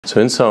So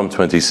in Psalm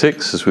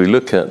 26, as we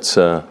look at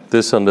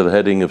this under the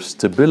heading of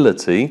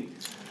stability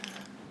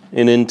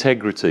in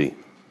integrity.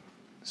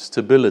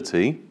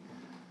 Stability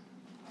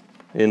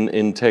in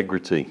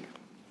integrity.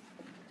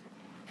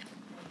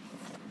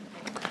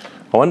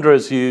 I wonder,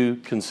 as you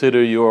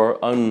consider your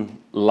own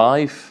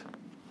life,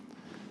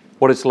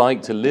 what it's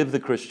like to live the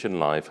Christian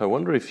life, I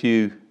wonder if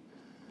you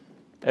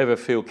ever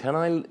feel, can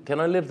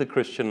I live the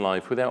Christian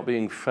life without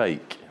being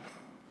fake?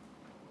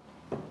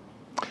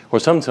 Or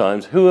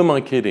sometimes, who am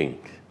I kidding?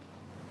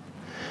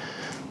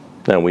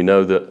 Now we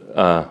know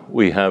that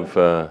we have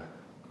the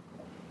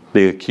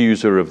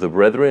accuser of the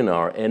brethren,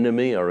 our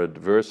enemy, our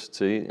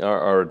adversary,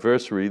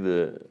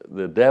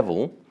 the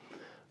devil,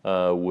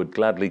 would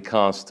gladly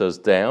cast us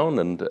down,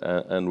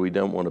 and we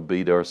don't want to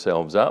beat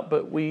ourselves up.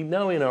 But we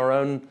know in our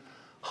own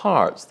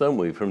hearts, don't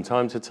we, from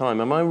time to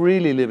time, am I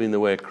really living the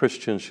way a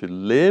Christian should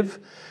live?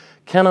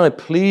 Can I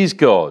please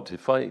God?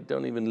 If I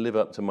don't even live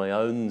up to my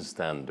own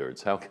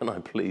standards, how can I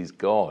please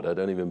God? I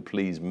don't even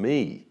please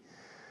me.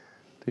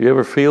 Do you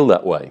ever feel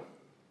that way?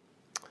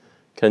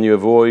 Can you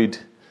avoid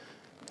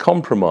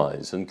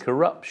compromise and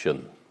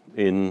corruption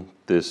in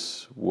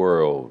this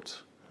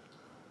world?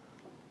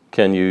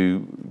 Can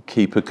you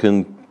keep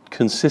a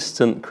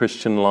consistent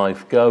Christian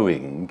life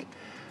going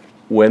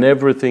when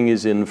everything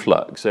is in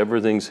flux,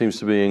 everything seems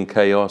to be in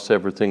chaos,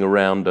 everything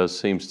around us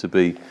seems to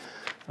be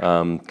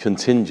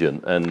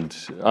contingent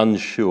and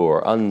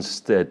unsure,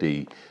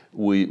 unsteady?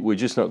 We're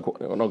just not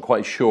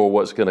quite sure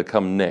what's going to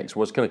come next,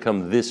 what's going to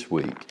come this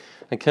week.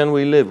 And can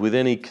we live with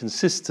any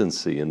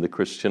consistency in the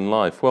Christian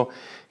life? Well,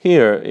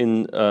 here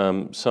in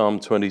Psalm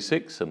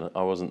 26, and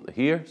I wasn't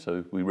here,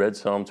 so we read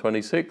Psalm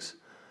 26.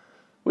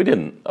 We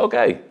didn't.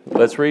 Okay,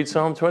 let's read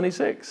Psalm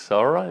 26.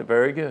 All right,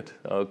 very good.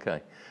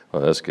 Okay,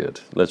 well, that's good.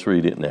 Let's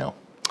read it now.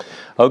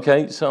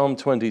 Okay, Psalm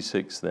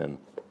 26 then,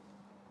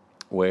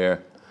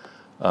 where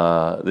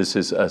this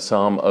is a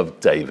psalm of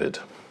David.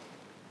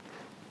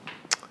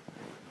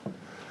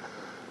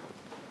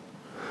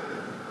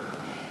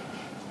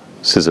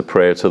 This is a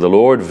prayer to the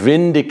Lord.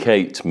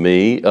 Vindicate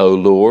me, O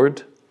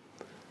Lord,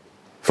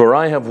 for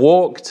I have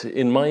walked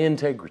in my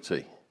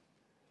integrity,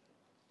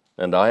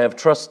 and I have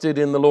trusted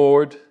in the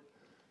Lord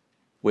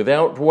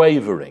without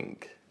wavering.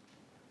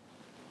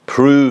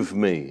 Prove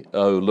me,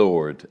 O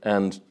Lord,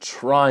 and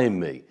try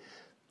me.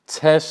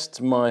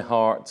 Test my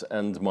heart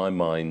and my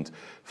mind.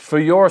 For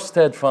your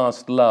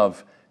steadfast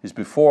love is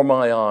before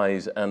my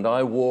eyes, and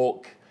I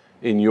walk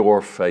in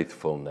your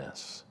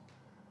faithfulness.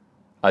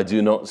 I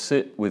do not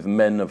sit with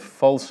men of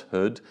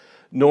falsehood,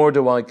 nor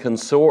do I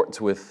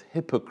consort with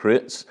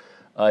hypocrites.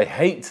 I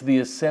hate the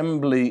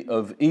assembly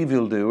of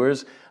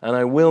evildoers, and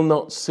I will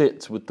not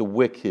sit with the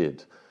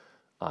wicked.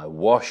 I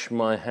wash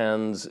my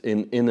hands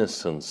in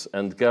innocence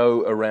and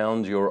go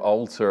around your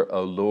altar,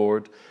 O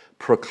Lord,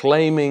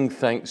 proclaiming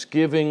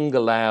thanksgiving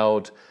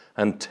aloud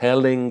and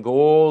telling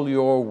all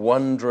your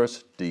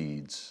wondrous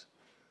deeds.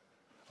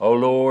 O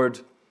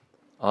Lord,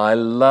 I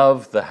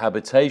love the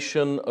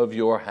habitation of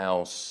your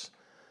house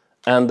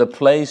and the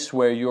place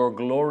where your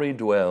glory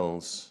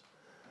dwells.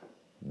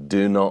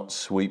 Do not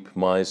sweep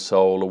my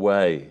soul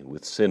away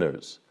with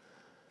sinners,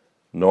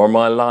 nor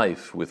my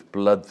life with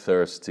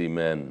bloodthirsty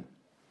men,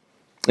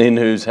 in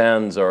whose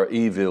hands are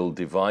evil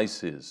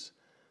devices,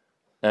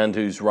 and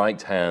whose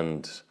right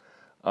hands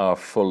are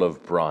full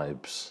of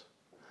bribes.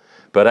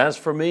 But as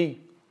for me,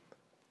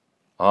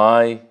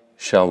 I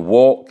shall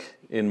walk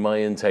in my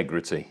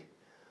integrity.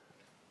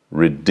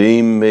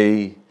 Redeem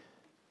me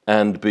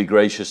and be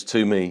gracious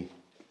to me.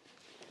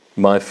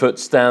 My foot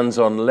stands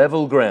on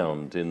level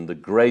ground in the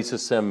great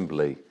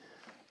assembly.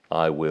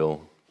 I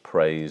will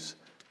praise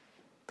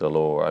the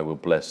Lord. I will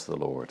bless the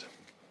Lord.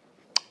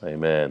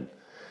 Amen.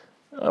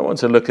 I want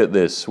to look at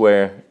this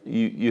where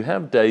you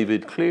have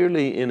David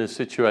clearly in a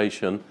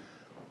situation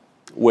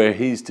where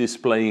he's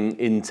displaying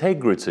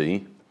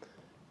integrity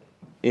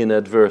in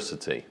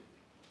adversity.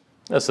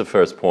 That's the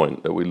first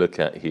point that we look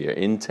at here.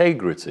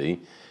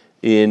 Integrity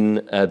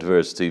in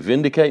adversity.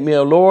 Vindicate me,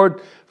 O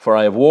Lord, for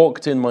I have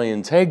walked in my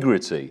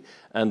integrity,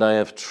 and I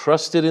have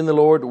trusted in the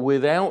Lord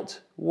without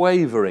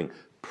wavering.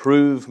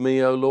 Prove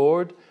me, O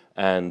Lord,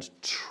 and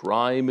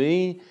try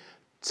me.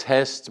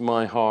 Test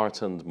my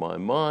heart and my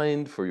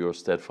mind, for your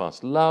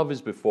steadfast love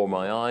is before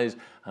my eyes,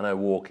 and I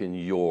walk in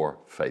your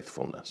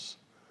faithfulness.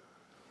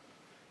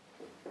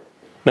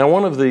 Now,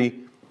 one of the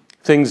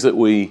things that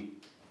we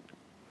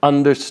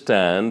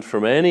understand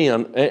from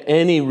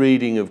any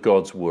reading of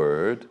God's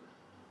Word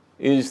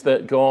is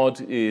that God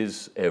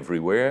is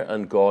everywhere,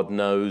 and God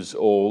knows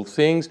all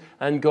things,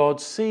 and God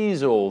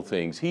sees all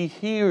things. He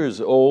hears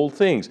all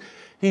things.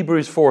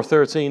 Hebrews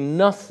 4:13,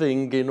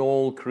 nothing in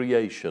all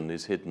creation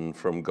is hidden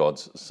from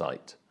God's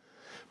sight.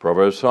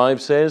 Proverbs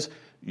 5 says,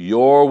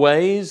 your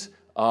ways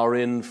are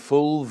in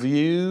full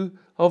view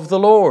of the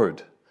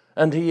Lord,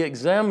 and he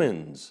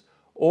examines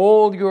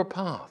all your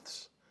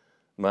paths.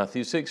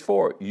 Matthew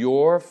 6:4,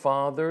 your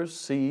Father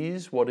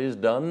sees what is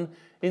done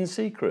in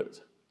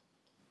secret.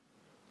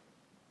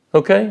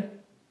 Okay,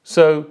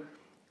 so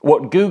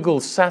what Google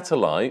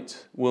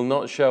satellite will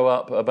not show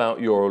up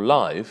about your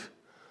life,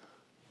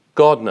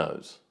 God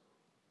knows.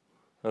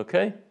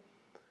 Okay?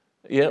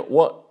 Yeah,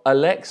 what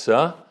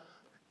Alexa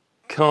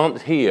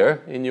can't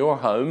hear in your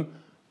home,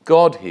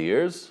 God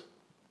hears.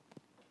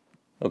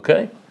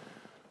 Okay?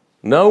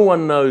 No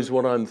one knows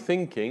what I'm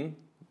thinking,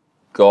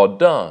 God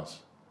does.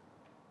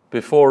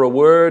 Before a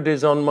word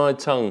is on my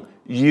tongue,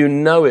 you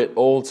know it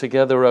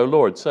altogether, O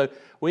Lord. So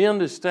we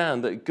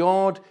understand that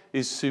God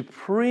is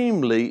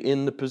supremely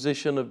in the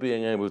position of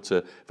being able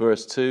to,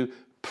 verse 2,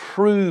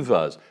 prove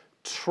us,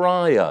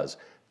 try us,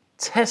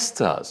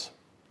 test us.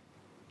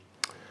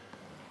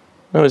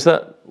 Now, is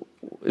that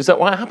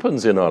what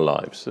happens in our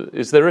lives?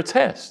 Is there a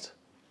test?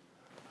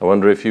 I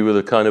wonder if you were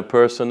the kind of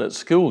person at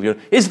school,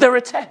 is there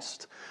a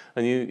test?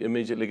 And you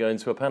immediately go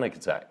into a panic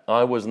attack.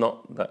 I was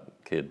not that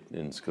kid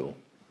in school.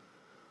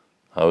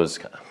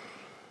 It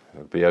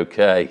would be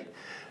okay.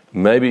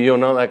 Maybe you're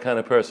not that kind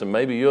of person.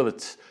 Maybe you're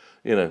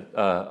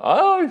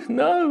oh,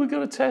 no, we've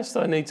got a test.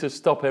 I need to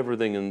stop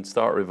everything and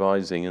start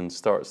revising and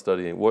start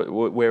studying.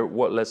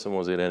 What lesson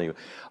was it anyway?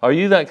 Are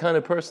you that kind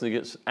of person who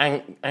gets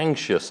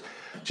anxious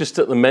just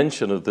at the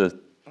mention of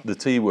the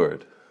T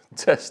word,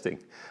 testing?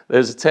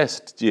 There's a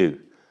test due.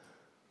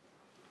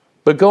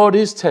 But God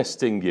is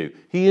testing you.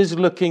 He is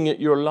looking at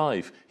your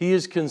life. He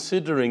is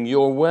considering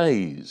your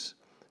ways.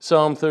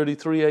 Psalm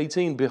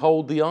 33:18,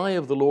 behold, the eye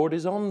of the Lord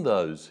is on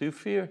those who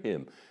fear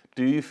him.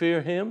 Do you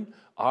fear him?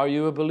 Are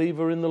you a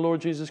believer in the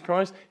Lord Jesus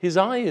Christ? His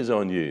eye is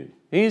on you.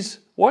 He's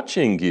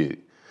watching you.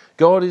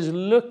 God is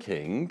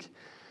looking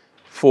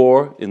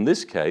for, in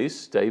this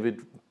case,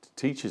 David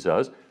teaches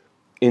us,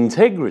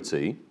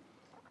 integrity,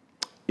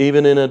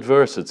 even in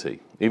adversity,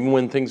 even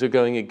when things are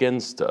going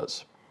against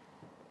us.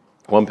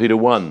 1 Peter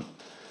 1,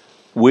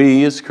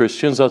 we as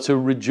Christians are to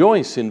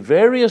rejoice in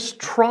various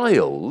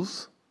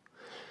trials,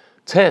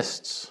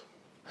 tests,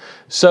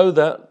 so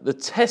that the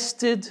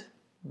tested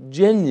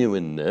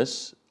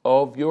genuineness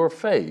of your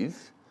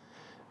faith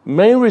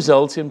may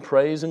result in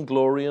praise and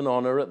glory and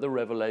honor at the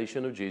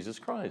revelation of Jesus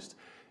Christ.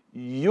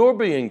 You're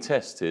being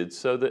tested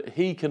so that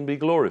he can be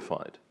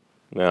glorified.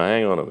 Now,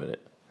 hang on a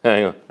minute.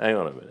 Hang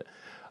on a minute.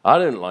 I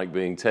didn't like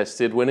being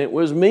tested when it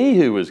was me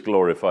who was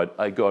glorified.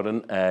 I got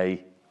an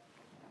A.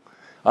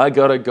 I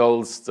got a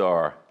gold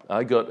star.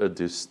 I got a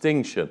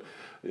distinction.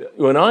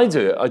 When I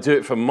do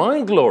it for my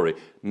glory.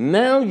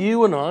 Now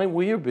you and I,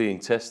 we are being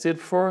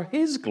tested for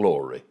his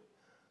glory.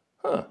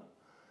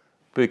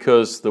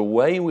 Because the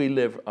way we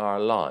live our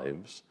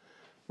lives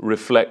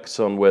reflects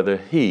on whether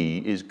he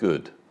is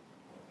good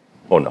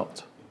or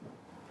not.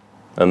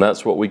 And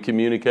that's what we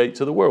communicate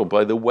to the world,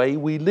 by the way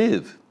we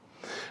live.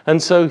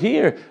 And so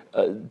here,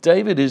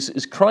 David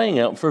is crying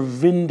out for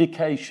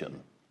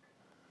vindication.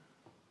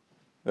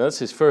 That's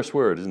his first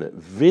word, isn't it?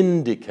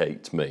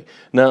 Vindicate me.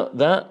 Now,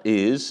 that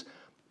is,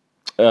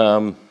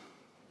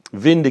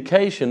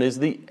 vindication is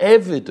the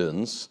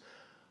evidence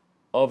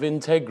of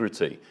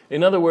integrity.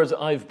 In other words,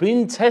 I've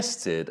been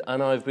tested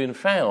and I've been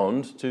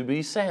found to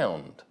be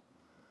sound.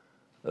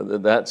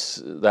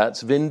 That's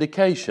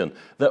vindication.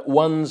 That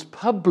one's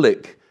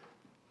public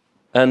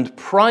and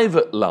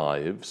private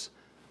lives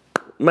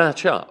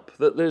match up.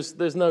 That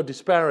there's no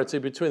disparity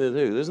between the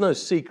two. There's no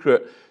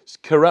secret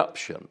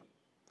corruption.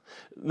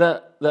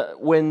 That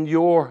when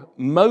your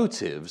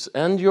motives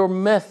and your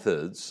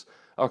methods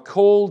are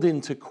called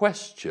into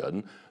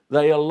question,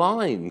 they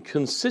align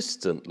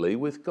consistently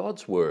with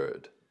God's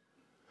word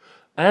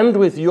and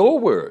with your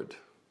word,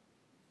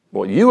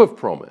 what you have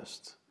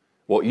promised,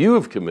 what you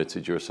have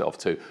committed yourself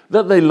to,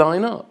 that they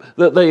line up,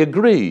 that they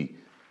agree.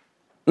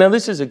 Now,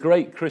 this is a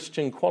great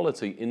Christian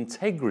quality,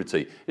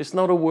 integrity. It's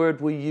not a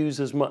word we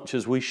use as much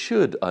as we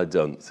should, I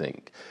don't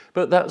think.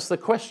 But that's the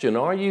question.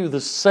 Are you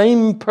the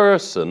same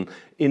person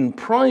in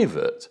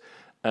private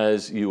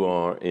as you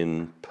are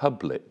in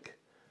public?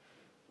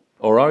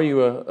 Or are you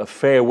a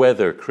fair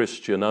weather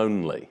Christian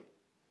only?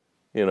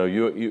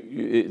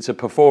 It's a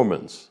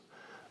performance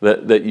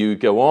that you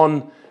go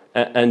on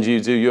and you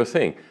do your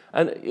thing.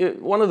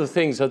 And one of the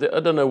things, I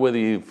don't know whether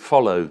you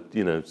follow,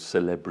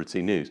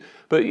 celebrity news,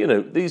 but,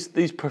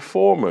 these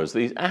performers,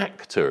 these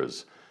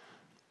actors,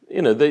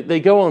 they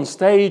go on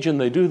stage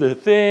and they do their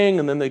thing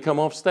and then they come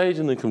off stage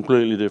and they're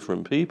completely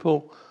different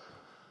people.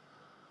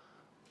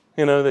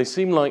 They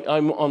seem like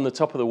I'm on the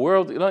top of the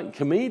world. Like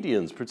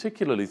comedians,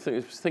 particularly.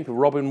 Think of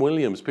Robin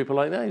Williams, people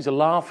like that. He's a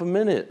laugh a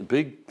minute,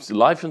 big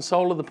life and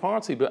soul of the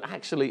party, but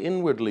actually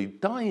inwardly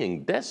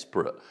dying,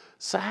 desperate,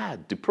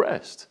 sad,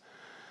 depressed.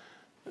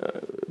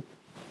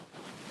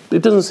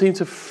 It doesn't seem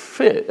to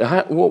fit.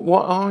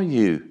 What are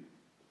you,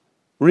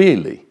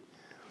 really?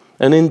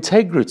 And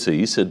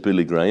integrity, said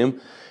Billy Graham,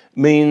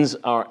 means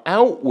our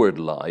outward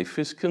life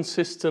is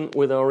consistent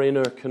with our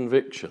inner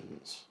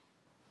convictions.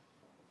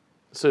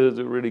 So it's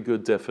a really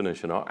good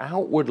definition. Our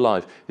outward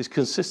life is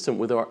consistent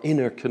with our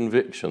inner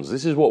convictions.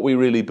 This is what we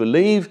really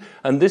believe,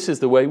 and this is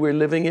the way we're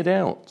living it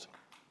out.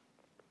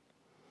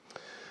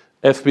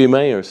 F.B.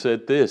 Mayer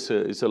said this.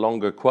 It's a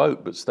longer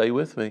quote, but stay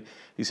with me.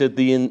 He said,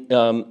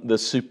 the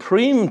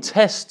supreme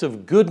test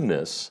of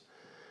goodness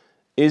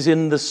is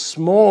in the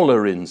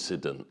smaller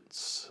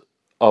incidents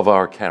of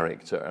our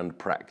character and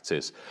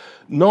practice.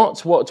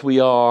 Not what we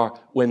are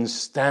when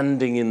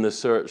standing in the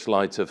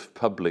searchlight of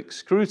public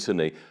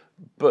scrutiny,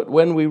 but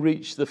when we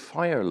reach the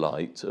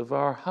firelight of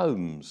our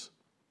homes.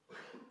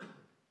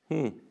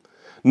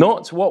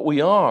 Not what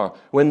we are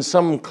when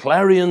some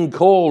clarion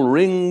call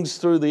rings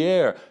through the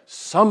air,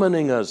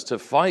 summoning us to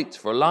fight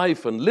for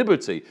life and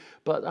liberty,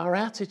 but our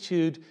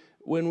attitude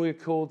when we're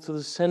called to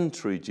the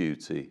sentry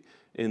duty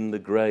in the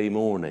grey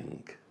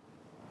morning,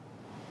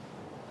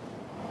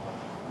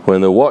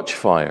 when the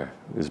watchfire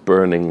is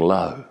burning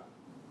low.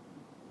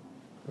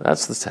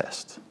 That's the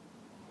test.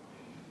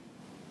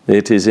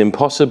 It is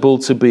impossible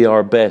to be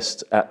our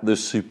best at the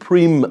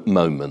supreme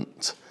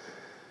moment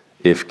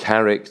if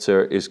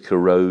character is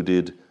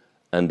corroded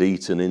and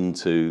eaten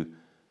into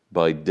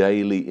by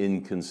daily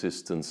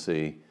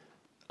inconsistency,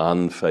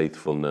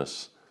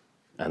 unfaithfulness,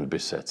 and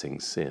besetting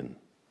sin.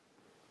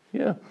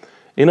 Yeah.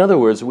 In other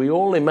words, we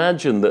all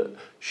imagine that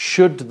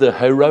should the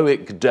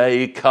heroic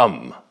day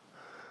come,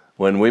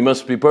 when we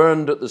must be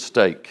burned at the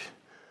stake,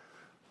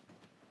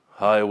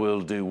 I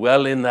will do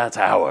well in that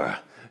hour.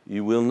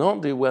 You will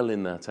not do well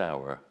in that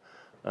hour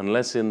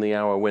unless in the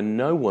hour when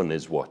no one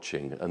is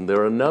watching and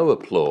there are no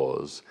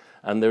applause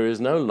and there is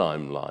no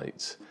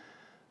limelight.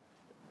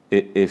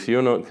 If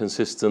you're not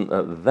consistent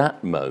at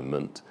that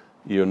moment,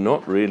 you're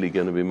not really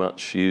going to be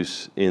much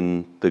use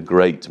in the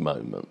great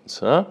moments.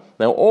 Huh?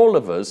 Now, all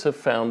of us have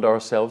found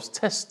ourselves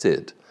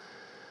tested.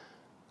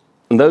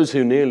 And those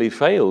who nearly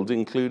failed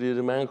included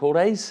a man called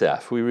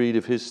Asaph. We read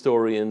of his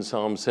story in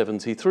Psalm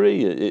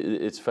 73.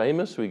 It's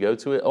famous. We go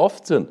to it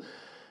often,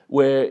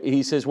 where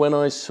he says, when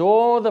I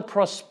saw the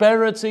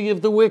prosperity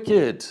of the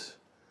wicked,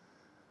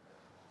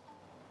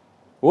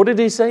 what did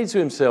he say to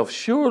himself?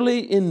 Surely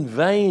in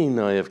vain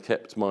I have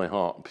kept my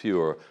heart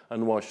pure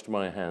and washed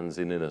my hands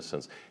in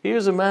innocence.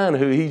 Here's a man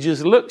who he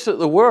just looks at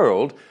the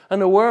world,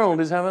 and the world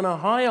is having a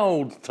high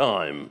old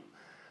time.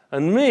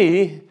 And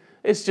me,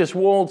 it's just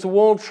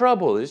wall-to-wall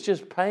trouble. It's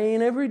just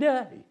pain every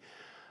day.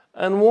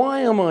 And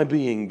why am I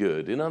being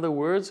good? In other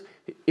words,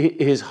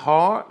 his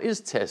heart is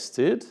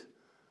tested.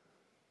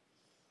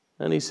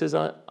 And he says,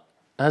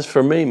 as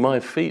for me, my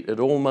feet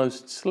had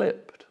almost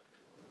slipped.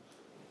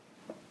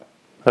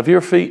 Have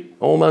your feet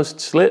almost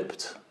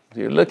slipped?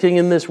 You're looking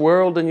in this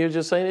world and you're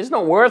just saying, it's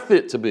not worth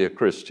it to be a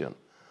Christian.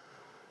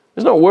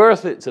 It's not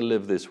worth it to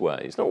live this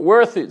way. It's not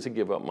worth it to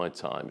give up my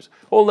times.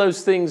 All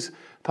those things,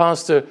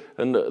 Pastor,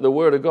 and the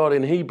Word of God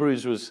in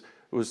Hebrews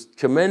was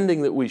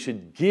commending that we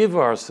should give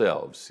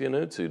ourselves,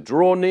 to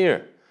draw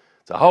near,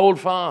 to hold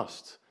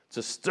fast,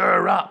 to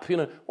stir up.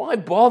 Why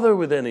bother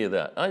with any of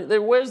that?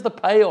 Where's the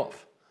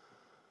payoff?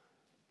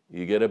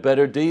 You get a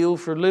better deal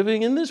for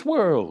living in this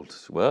world.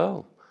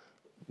 Well,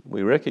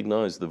 we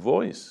recognize the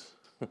voice.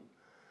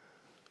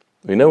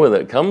 We know where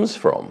that comes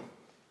from.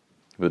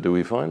 But do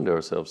we find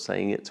ourselves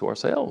saying it to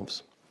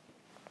ourselves?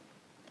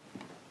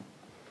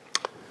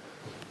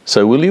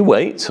 So will you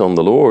wait on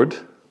the Lord?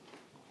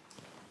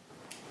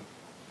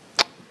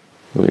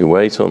 Will you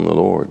wait on the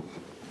Lord?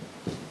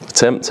 The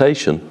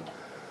temptation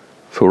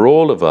for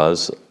all of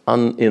us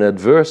in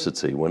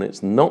adversity, when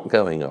it's not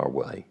going our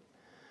way,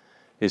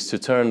 is to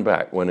turn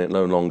back when it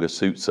no longer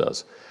suits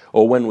us,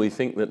 or when we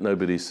think that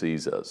nobody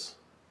sees us.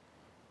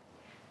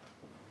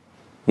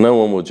 No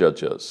one will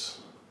judge us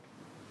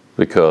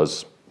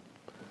because,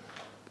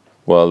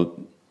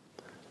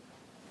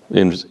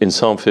 in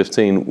Psalm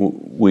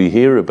 15, we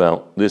hear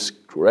about this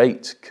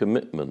great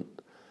commitment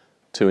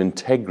to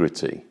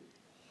integrity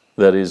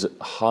that is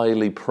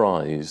highly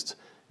prized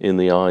in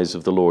the eyes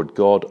of the Lord.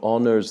 God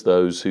honors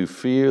those who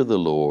fear the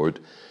Lord,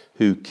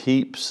 who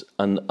keeps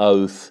an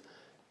oath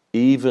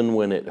even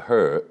when it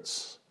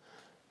hurts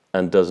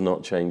and does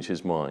not change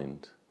his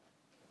mind.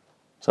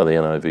 That's how the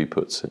NIV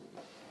puts it.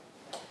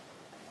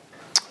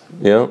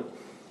 Yeah,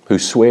 who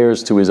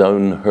swears to his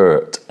own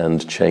hurt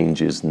and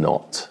changes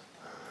not.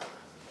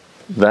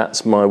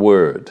 That's my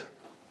word.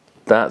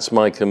 That's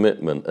my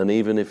commitment. And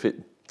even if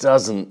it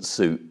doesn't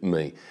suit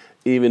me,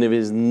 even if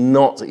it's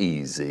not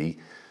easy,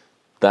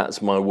 that's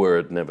my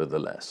word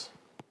nevertheless.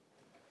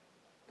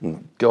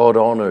 And God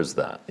honors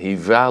that. He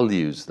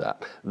values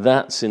that.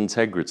 That's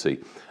integrity.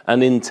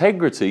 And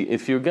integrity,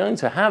 if you're going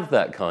to have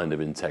that kind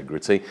of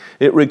integrity,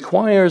 it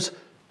requires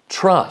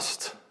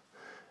trust.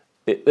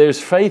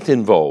 There's faith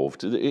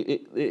involved.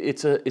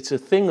 It's a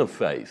thing of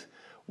faith.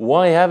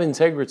 Why have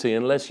integrity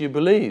unless you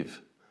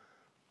believe?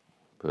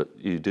 But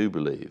you do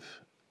believe,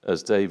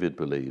 as David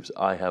believes.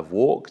 I have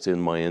walked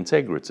in my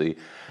integrity,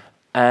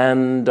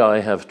 and I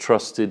have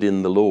trusted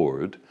in the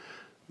Lord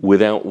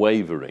without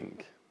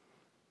wavering.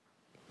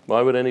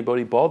 Why would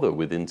anybody bother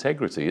with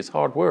integrity? It's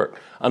hard work.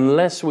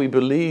 Unless we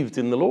believed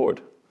in the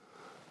Lord.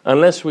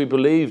 Unless we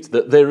believed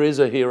that there is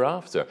a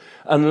hereafter,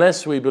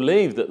 unless we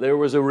believed that there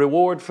was a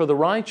reward for the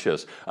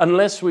righteous,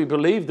 unless we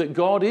believed that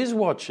God is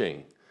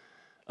watching,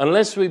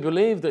 unless we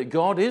believe that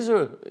God is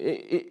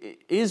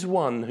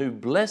one who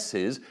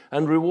blesses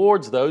and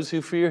rewards those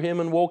who fear him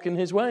and walk in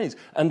his ways,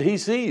 and he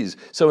sees.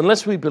 So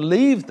unless we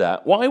believe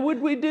that, why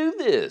would we do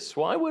this?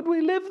 Why would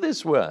we live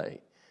this way?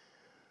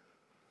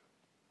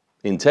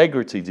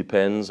 Integrity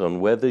depends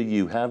on whether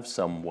you have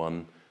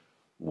someone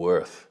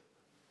worth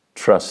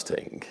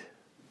trusting.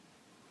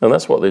 And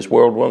that's what this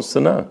world wants to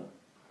know.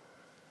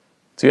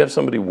 Do you have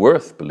somebody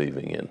worth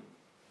believing in?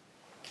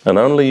 And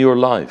only your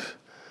life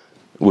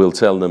will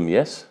tell them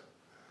yes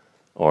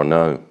or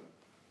no.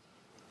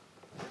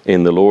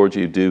 In the Lord,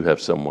 you do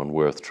have someone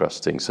worth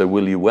trusting. So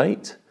will you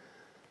wait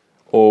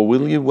or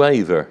will you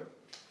waver?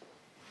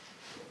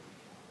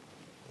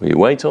 Will you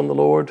wait on the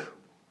Lord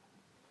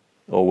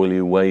or will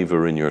you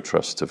waver in your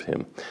trust of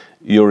him?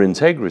 Your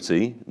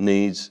integrity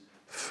needs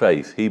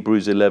faith.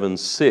 Hebrews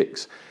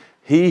 11:6.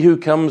 He who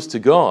comes to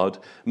God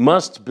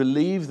must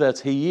believe that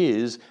he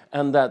is,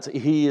 and that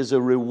he is a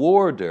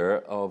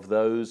rewarder of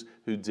those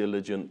who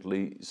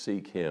diligently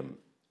seek him.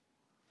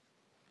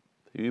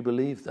 Do you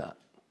believe that?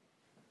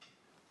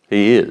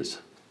 He is.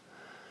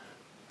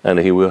 And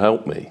he will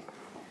help me.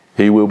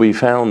 He will be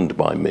found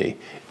by me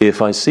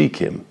if I seek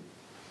him.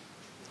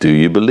 Do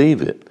you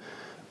believe it?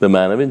 The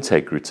man of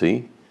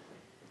integrity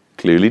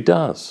clearly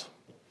does.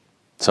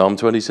 Psalm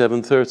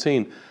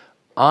 27:13.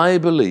 I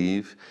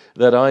believe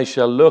that I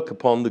shall look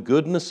upon the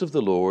goodness of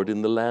the Lord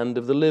in the land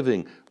of the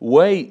living.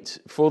 Wait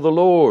for the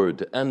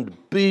Lord and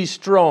be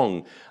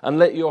strong, and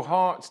let your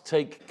heart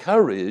take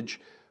courage.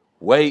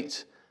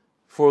 Wait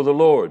for the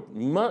Lord.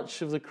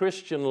 Much of the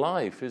Christian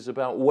life is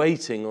about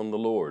waiting on the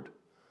Lord.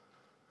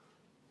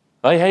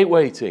 I hate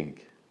waiting.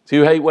 Do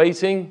you hate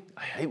waiting?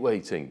 I hate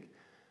waiting.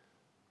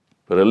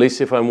 But at least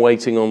if I'm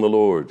waiting on the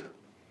Lord,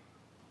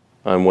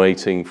 I'm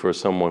waiting for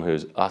someone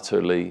who's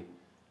utterly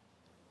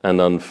and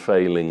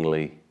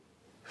unfailingly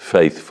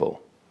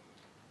faithful.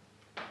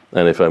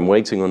 And if I'm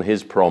waiting on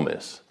his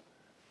promise,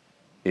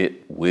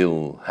 it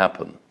will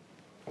happen.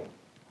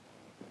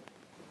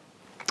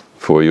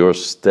 For your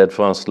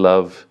steadfast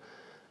love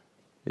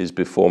is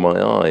before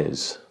my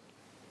eyes,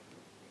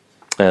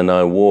 and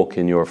I walk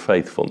in your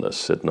faithfulness,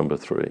 said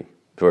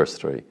verse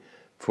 3.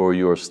 For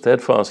your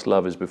steadfast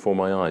love is before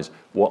my eyes.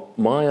 What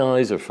my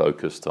eyes are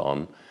focused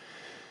on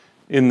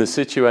in the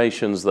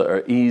situations that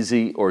are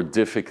easy or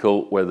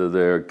difficult, whether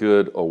they're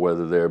good or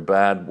whether they're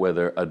bad,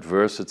 whether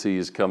adversity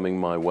is coming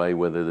my way,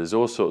 whether there's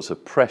all sorts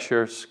of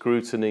pressure,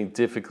 scrutiny,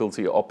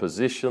 difficulty,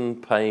 opposition,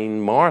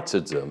 pain,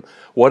 martyrdom,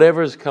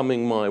 whatever's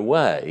coming my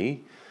way,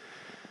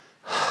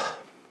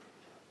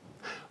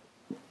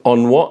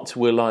 on what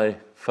will I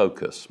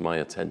focus my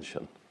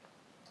attention?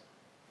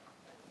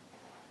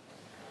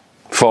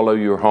 Follow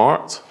your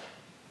heart?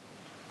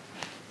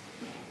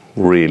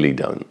 Really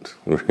don't.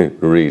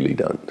 Really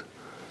don't.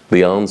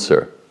 The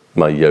answer,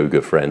 my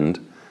yoga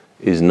friend,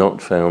 is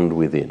not found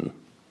within.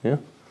 Yeah?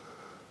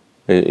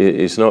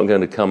 It's not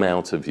going to come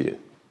out of you.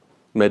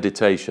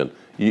 Meditation.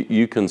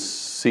 You can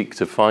seek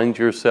to find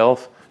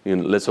yourself.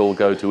 Let's all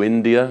go to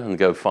India and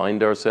go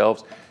find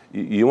ourselves.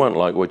 You won't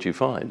like what you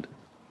find.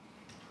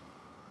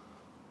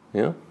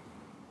 Yeah?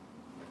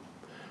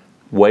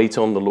 Wait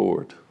on the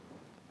Lord.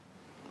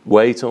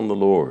 Wait on the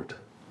Lord.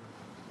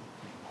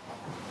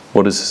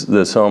 What does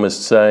the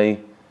psalmist say?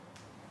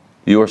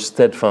 Your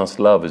steadfast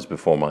love is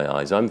before my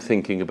eyes. I'm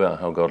thinking about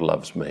how God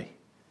loves me.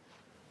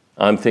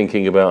 I'm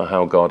thinking about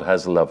how God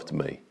has loved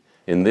me.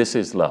 In this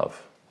is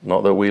love.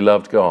 Not that we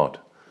loved God,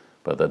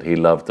 but that he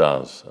loved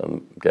us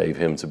and gave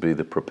him to be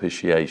the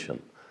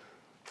propitiation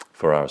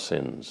for our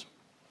sins.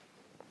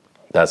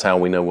 That's how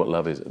we know what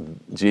love is.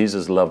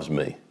 Jesus loves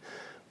me.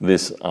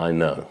 This I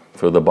know,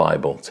 for the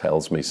Bible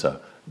tells me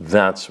so.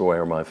 That's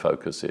where my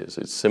focus is.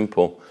 It's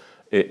simple.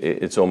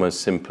 It's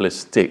almost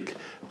simplistic,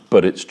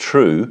 but it's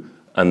true.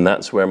 And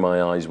that's where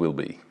my eyes will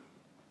be.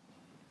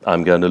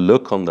 I'm going to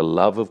look on the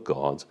love of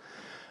God,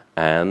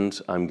 and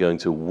I'm going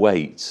to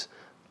wait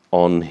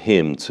on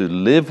him. To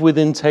live with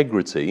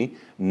integrity,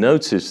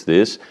 notice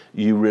this,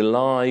 you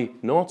rely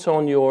not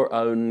on your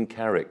own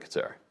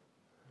character,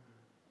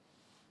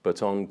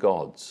 but on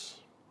God's.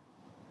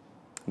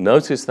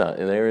 Notice that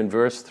there in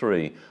verse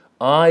 3,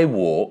 I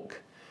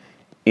walk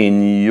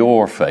in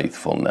your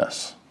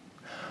faithfulness.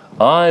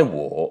 I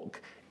walk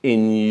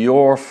in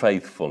your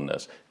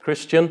faithfulness.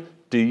 Christian,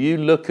 do you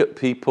look at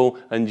people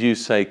and you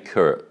say,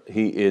 Kurt,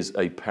 he is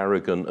a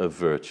paragon of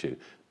virtue?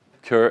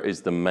 Kurt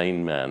is the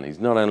main man. He's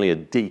not only a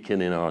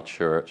deacon in our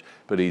church,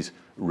 but he's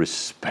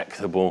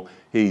respectable,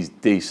 he's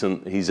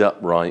decent, he's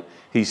upright,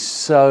 he's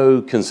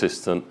so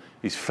consistent,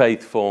 he's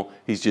faithful,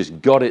 he's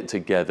just got it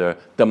together.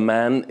 The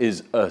man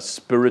is a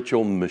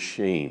spiritual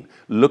machine.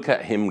 Look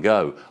at him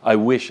go. I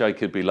wish I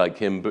could be like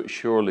him, but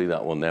surely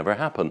that will never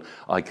happen.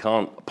 I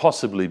can't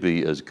possibly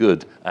be as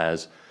good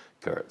as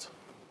Kurt.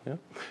 Yeah?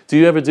 Do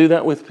you ever do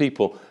that with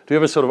people? Do you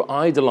ever sort of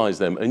idolize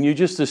them and you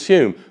just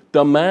assume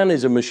the man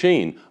is a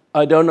machine?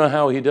 I don't know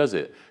how he does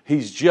it.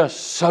 He's just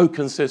so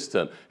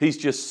consistent. He's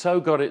just so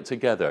got it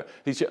together.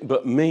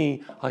 But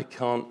me, I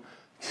can't,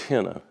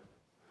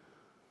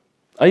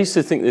 I used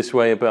to think this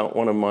way about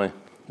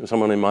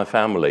someone in my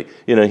family.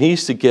 He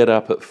used to get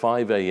up at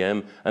 5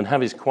 a.m. and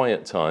have his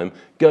quiet time,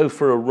 go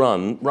for a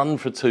run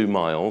for 2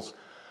 miles,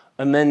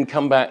 and then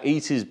come back,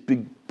 eat his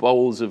big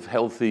bowls of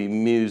healthy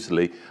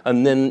muesli,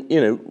 and then,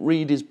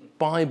 read his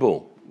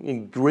Bible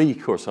in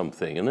Greek or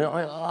something. And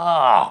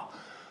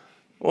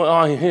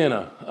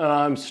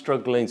I'm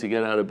struggling to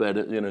get out of bed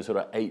at, sort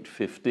of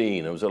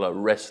 8:15. I was like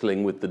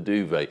wrestling with the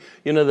duvet.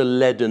 The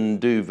leaden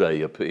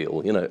duvet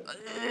appeal,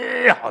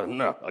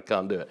 no, I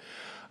can't do it.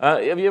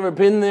 Have you ever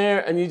been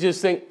there and you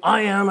just think,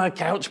 I am a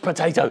couch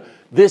potato.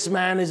 This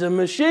man is a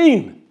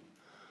machine.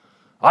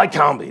 I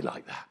can't be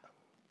like that.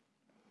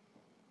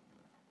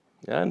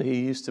 And he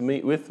used to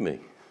meet with me.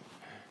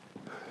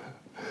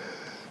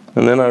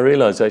 And then I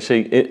realized,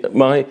 actually,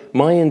 my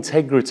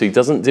integrity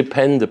doesn't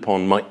depend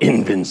upon my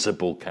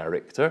invincible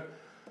character.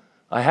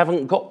 I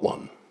haven't got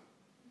one.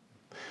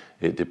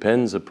 It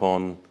depends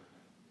upon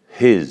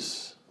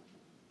his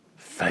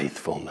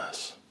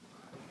faithfulness.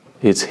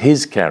 It's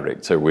his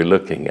character we're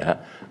looking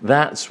at.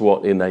 That's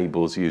what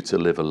enables you to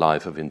live a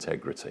life of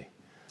integrity.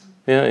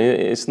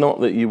 It's not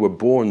that you were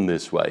born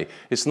this way.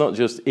 It's not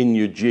just in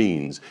your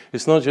genes.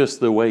 It's not just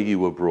the way you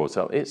were brought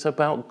up. It's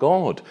about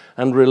God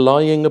and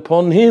relying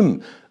upon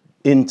him.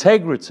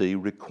 Integrity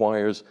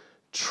requires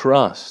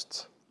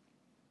trust.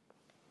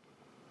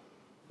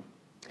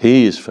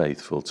 He is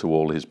faithful to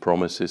all his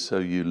promises, so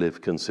you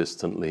live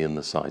consistently in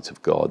the sight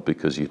of God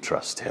because you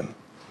trust him.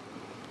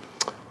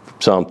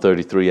 Psalm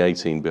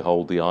 33:18,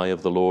 behold, the eye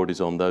of the Lord is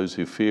on those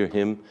who fear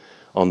him,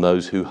 on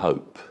those who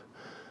hope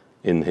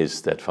in his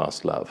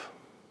steadfast love.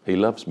 He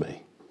loves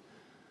me.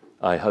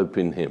 I hope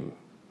in him.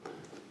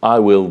 I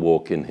will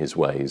walk in his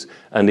ways.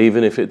 And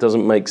even if it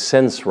doesn't make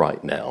sense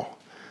right now,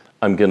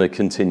 I'm going to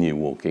continue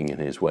walking in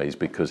his ways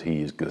because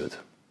he is good.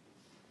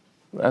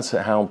 That's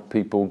how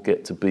people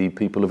get to be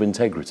people of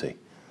integrity.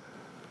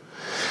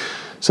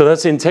 So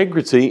that's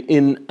integrity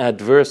in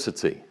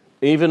adversity.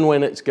 Even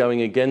when it's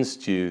going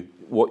against you,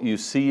 what you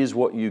see is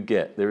what you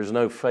get. There is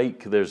no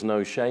fake, there's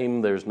no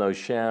shame, there's no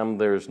sham,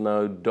 there's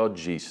no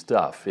dodgy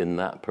stuff in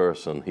that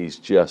person. He's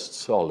just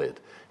solid.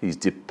 He's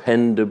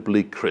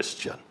dependably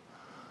Christian.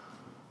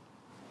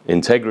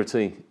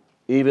 Integrity,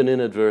 even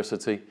in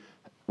adversity.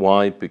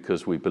 Why?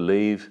 Because we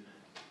believe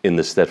in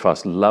the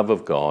steadfast love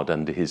of God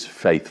and his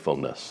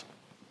faithfulness.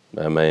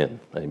 Amen.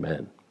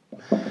 Amen.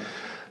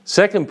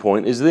 Second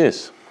point is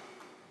this.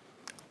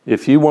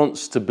 If you want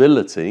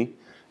stability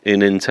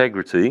in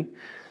integrity,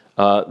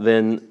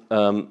 then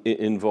it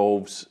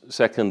involves,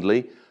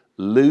 secondly,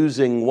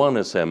 losing one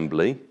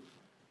assembly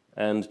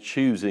and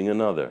choosing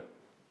another.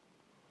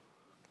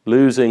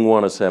 Losing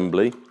one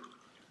assembly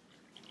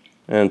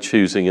and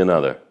choosing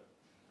another.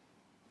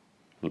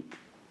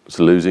 It's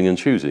losing and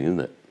choosing, isn't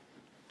it?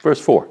 Verse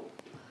 4.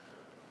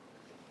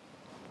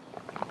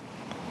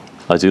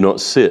 I do not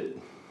sit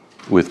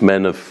with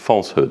men of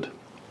falsehood,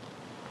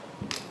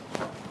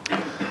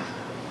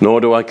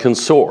 nor do I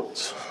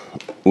consort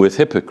with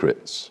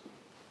hypocrites.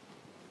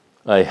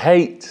 I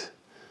hate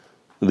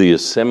the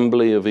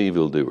assembly of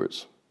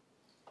evildoers,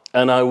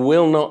 and I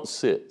will not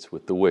sit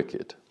with the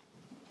wicked.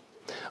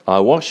 I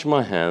wash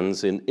my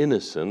hands in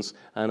innocence,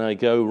 and I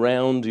go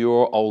round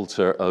your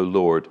altar, O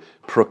Lord,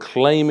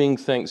 proclaiming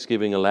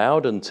thanksgiving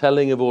aloud and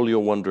telling of all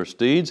your wondrous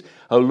deeds.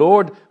 O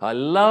Lord, I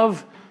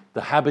love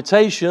the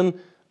habitation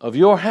of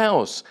your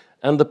house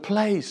and the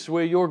place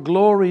where your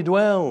glory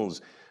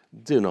dwells.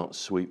 Do not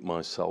sweep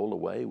my soul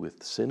away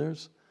with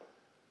sinners,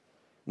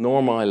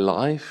 nor my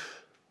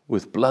life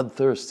with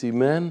bloodthirsty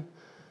men,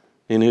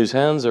 in whose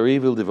hands are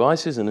evil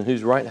devices and in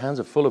whose right hands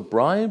are full of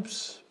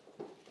bribes.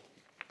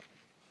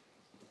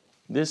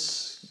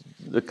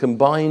 The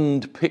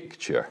combined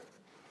picture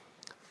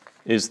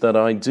is that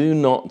I do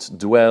not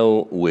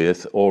dwell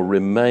with or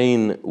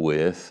remain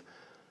with,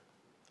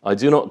 I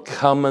do not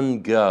come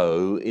and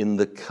go in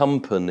the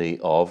company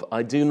of,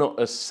 I do not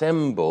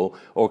assemble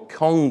or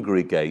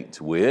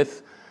congregate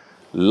with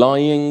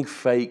lying,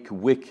 fake,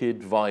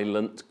 wicked,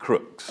 violent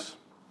crooks.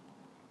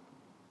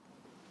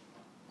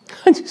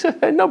 And you say,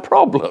 no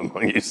problem,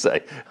 you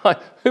say.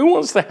 Who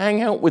wants to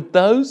hang out with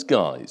those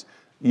guys?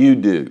 You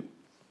do.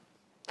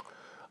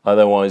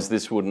 Otherwise,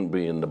 this wouldn't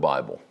be in the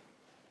Bible.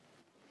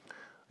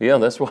 Yeah,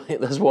 that's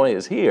why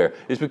it's here.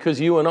 It's because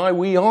you and I,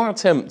 we are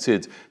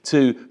tempted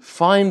to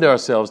find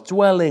ourselves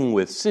dwelling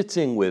with,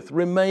 sitting with,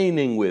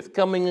 remaining with,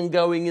 coming and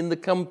going in the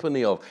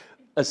company of,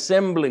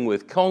 assembling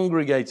with,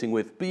 congregating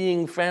with,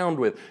 being found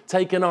with,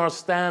 taking our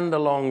stand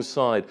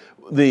alongside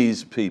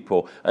these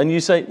people. And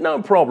you say,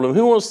 no problem.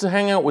 Who wants to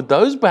hang out with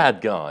those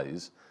bad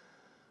guys?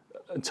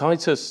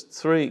 Titus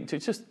 3,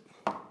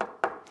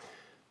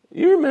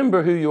 you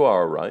remember who you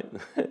are, right?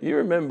 You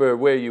remember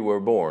where you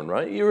were born,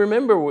 right? You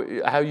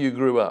remember how you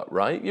grew up,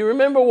 right? You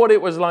remember what it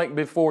was like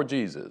before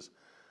Jesus.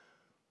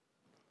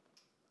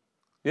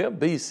 Yeah,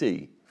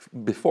 BC,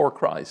 before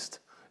Christ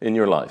in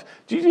your life.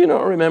 Do you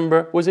not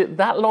remember? Was it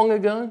that long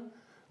ago?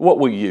 What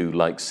were you,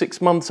 like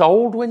 6 months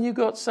old when you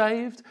got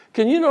saved?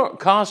 Can you not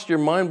cast your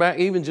mind back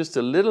even just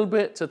a little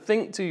bit to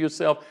think to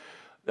yourself,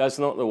 that's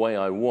not the way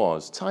I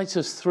was?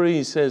 Titus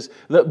 3 says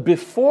that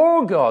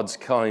before God's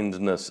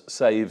kindness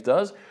saved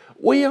us,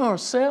 we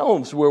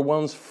ourselves were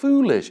once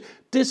foolish,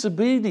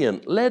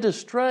 disobedient, led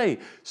astray,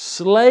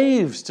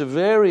 slaves to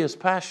various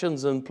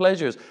passions and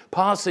pleasures,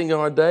 passing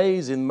our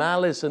days in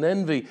malice and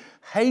envy,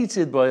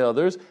 hated by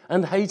others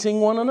and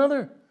hating one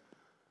another.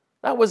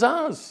 That was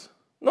us,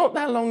 not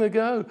that long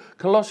ago.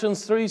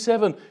 Colossians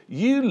 3:7,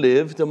 you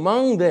lived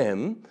among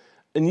them,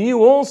 and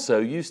you also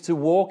used to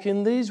walk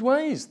in these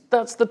ways.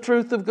 That's the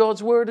truth of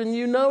God's word, and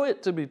you know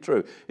it to be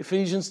true.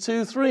 Ephesians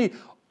 2:3,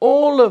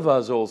 all of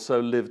us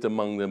also lived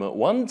among them at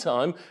one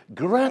time,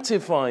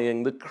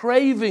 gratifying the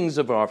cravings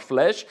of our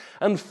flesh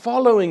and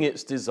following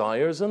its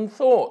desires and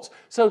thoughts.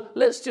 So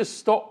let's just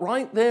stop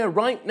right there,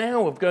 right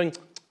now, of going,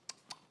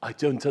 I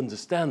don't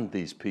understand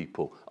these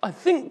people. I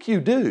think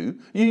you do.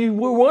 You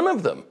were one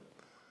of them.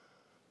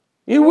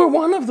 You were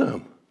one of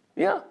them.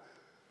 Yeah.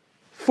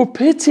 For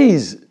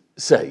pity's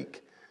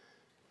sake,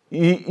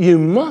 you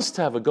must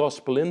have a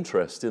gospel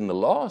interest in the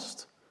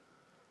lost.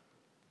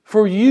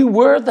 For you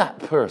were that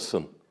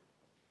person.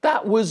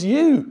 That was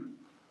you.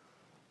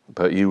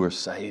 But you were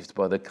saved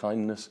by the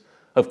kindness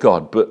of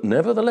God. But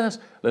nevertheless,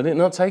 let it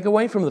not take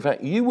away from the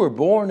fact you were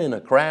born in a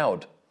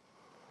crowd.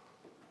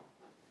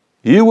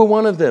 You were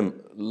one of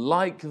them.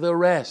 Like the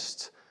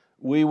rest,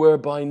 we were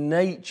by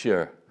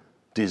nature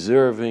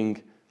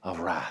deserving of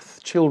wrath.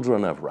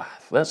 Children of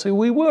wrath. That's who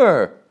we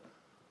were.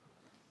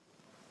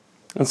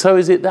 And so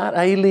is it that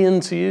alien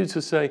to you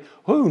to say,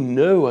 oh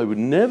no, I would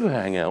never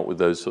hang out with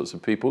those sorts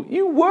of people?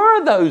 You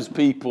were those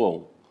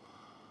people.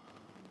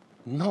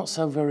 Not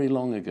so very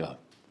long ago.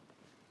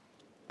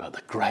 But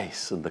the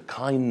grace and the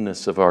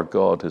kindness of our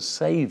God has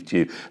saved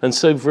you. And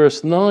so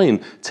verse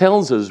 9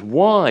 tells us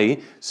why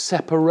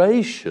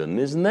separation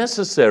is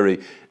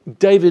necessary.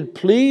 David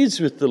pleads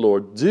with the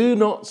Lord, do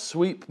not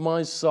sweep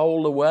my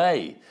soul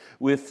away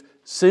with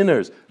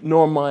sinners,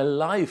 nor my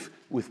life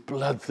with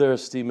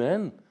bloodthirsty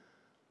men.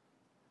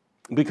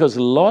 Because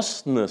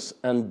lostness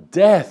and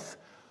death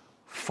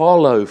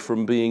follow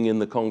from being in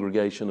the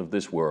congregation of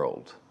this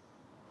world.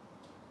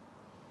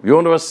 If you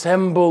want to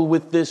assemble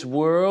with this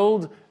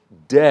world,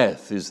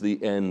 death is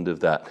the end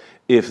of that.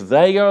 If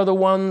they are the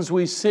ones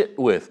we sit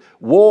with,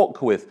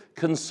 walk with,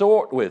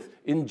 consort with,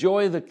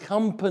 enjoy the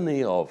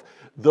company of,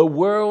 the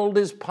world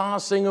is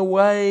passing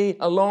away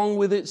along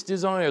with its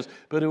desires,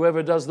 but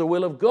whoever does the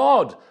will of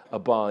God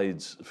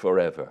abides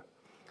forever.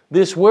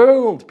 This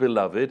world,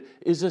 beloved,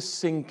 is a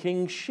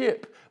sinking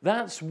ship.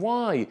 That's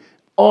why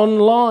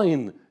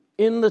online,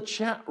 in the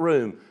chat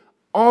room,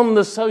 on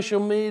the social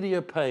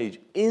media page,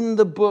 in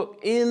the book,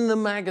 in the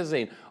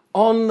magazine,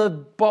 on the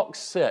box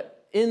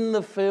set, in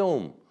the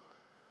film,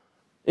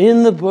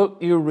 in the book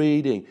you're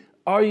reading,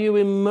 are you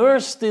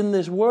immersed in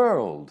this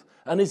world?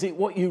 And is it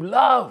what you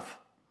love?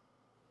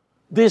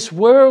 This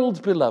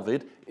world,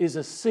 beloved, is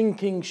a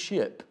sinking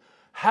ship.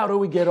 How do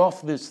we get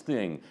off this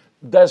thing?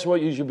 That's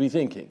what you should be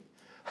thinking.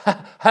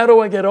 How do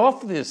I get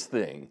off this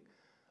thing?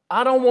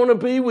 I don't want to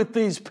be with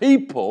these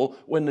people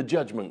when the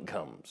judgment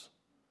comes.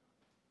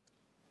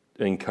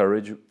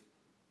 Encourage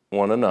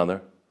one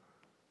another,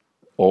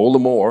 all the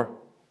more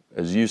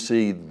as you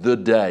see the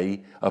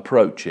day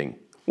approaching.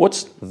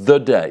 What's the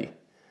day?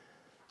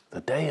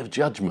 The day of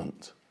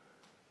judgment.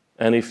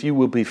 And if you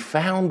will be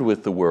found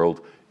with the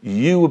world,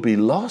 you will be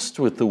lost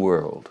with the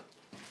world.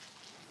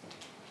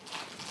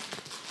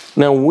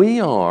 Now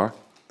we are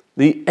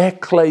the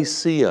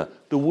ecclesia.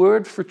 The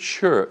word for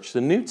church,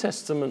 the New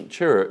Testament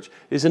church,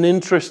 is an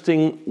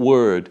interesting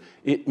word.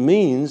 It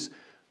means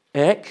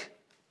ek,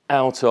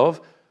 out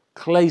of,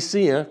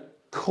 klesia,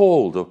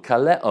 called, or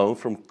kaleo,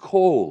 from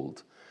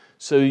called.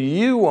 So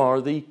you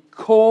are the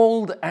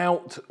called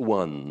out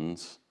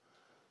ones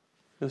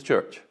of the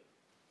church.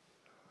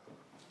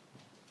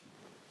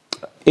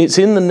 It's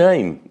in the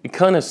name. It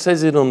kind of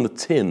says it on the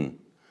tin.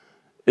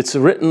 It's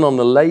written on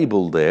the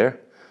label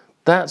there.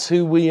 That's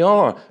who we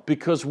are,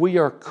 because we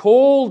are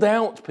called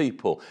out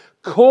people,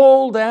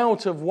 called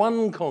out of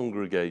one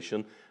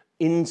congregation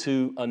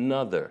into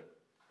another.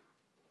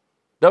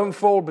 Don't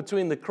fall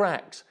between the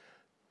cracks.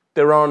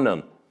 There are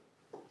none.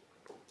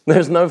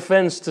 There's no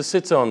fence to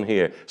sit on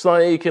here. It's not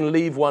like you can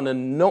leave one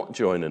and not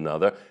join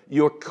another.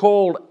 You're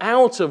called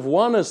out of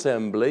one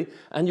assembly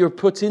and you're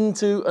put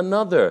into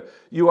another.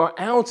 You are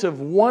out of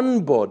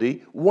one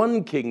body,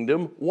 one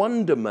kingdom,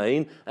 one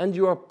domain, and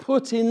you are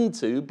put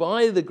into,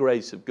 by the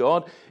grace of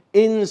God,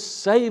 in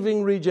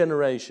saving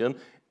regeneration,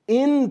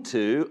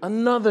 into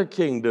another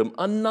kingdom,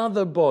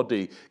 another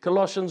body.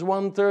 Colossians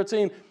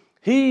 1:13.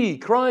 He,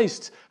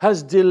 Christ,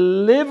 has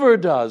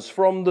delivered us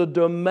from the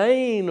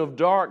domain of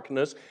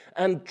darkness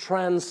and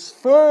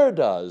transferred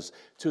us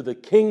to the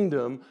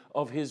kingdom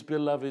of his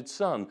beloved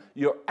Son.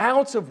 You're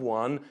out of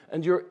one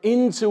and you're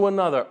into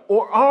another.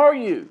 Or are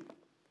you?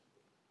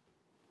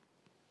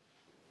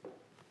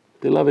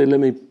 Beloved, let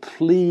me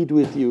plead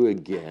with you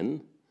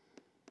again.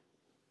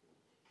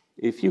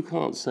 If you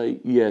can't say,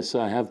 yes,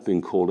 I have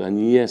been called,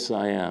 and yes,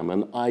 I am,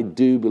 and I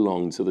do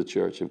belong to the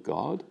church of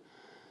God,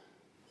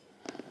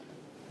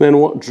 then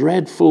what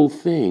dreadful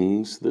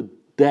things the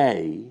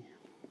day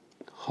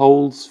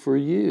holds for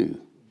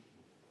you.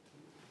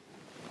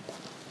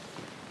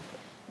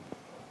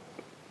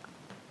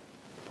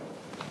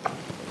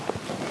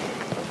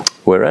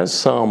 Whereas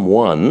Psalm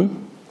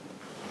 1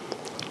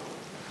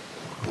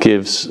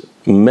 gives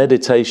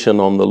meditation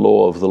on the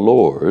law of the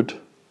Lord,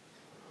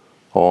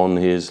 on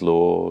his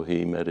law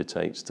he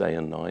meditates day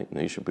and night,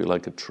 and he should be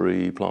like a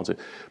tree planted.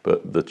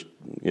 But the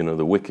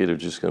wicked are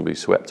just going to be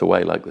swept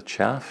away like the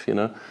chaff.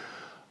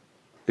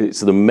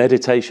 It's the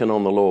meditation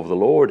on the law of the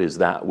Lord is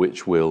that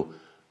which will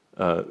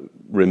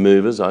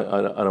remove us.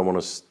 I don't want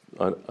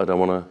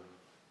to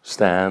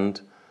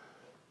stand.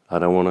 I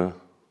don't want to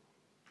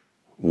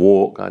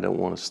walk. I don't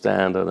want to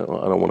stand. I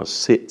don't want to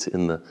sit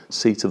in the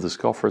seat of the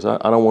scoffers. I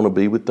don't want to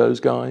be with those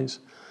guys.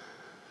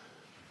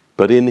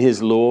 But in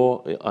his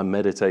law, I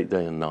meditate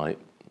day and night.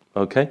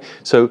 Okay?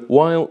 So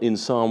while in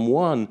Psalm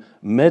 1,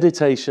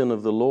 meditation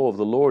of the law of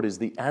the Lord is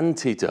the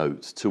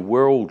antidote to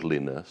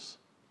worldliness,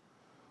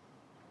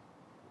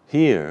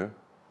 here,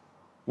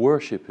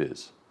 worship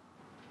is.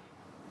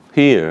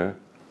 Here,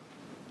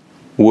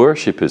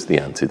 worship is the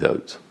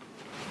antidote.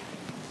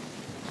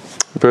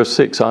 Verse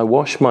 6, I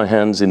wash my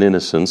hands in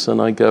innocence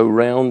and I go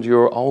round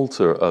your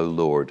altar, O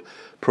Lord,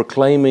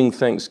 proclaiming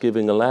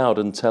thanksgiving aloud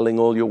and telling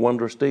all your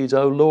wondrous deeds.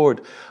 O Lord,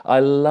 I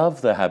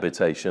love the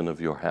habitation of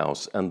your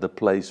house and the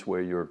place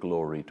where your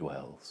glory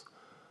dwells.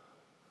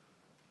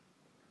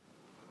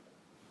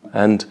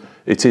 And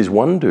it is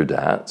wondered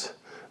at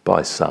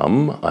by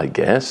some, I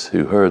guess,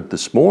 who heard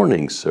this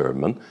morning's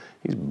sermon.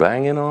 He's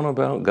banging on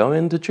about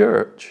going to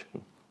church.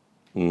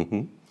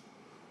 Yep.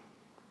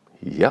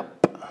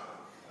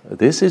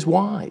 This is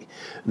why.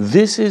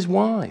 This is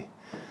why.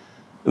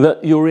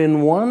 That you're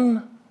in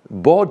one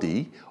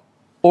body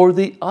or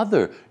the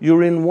other.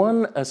 You're in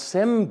one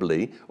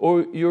assembly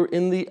or you're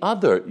in the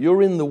other.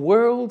 You're in the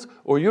world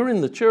or you're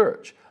in the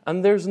church.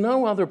 And there's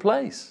no other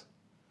place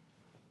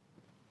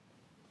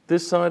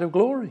this side of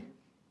glory.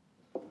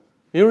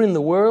 You're in the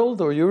world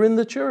or you're in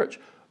the church.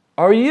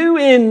 Are you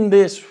in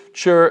this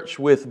church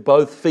with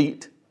both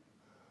feet?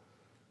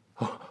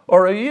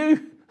 Or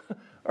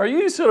are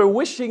you sort of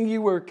wishing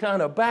you were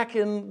kind of back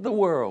in the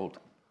world?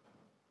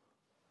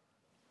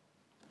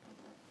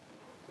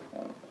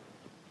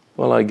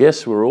 Well, I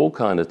guess we're all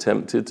kind of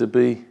tempted to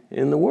be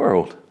in the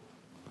world.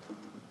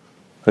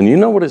 And you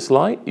know what it's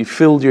like? You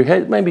filled your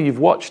head. Maybe you've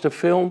watched a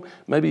film.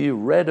 Maybe you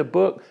read a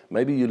book.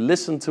 Maybe you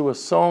listened to a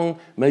song.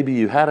 Maybe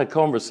you had a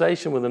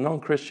conversation with a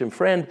non-Christian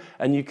friend.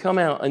 And you come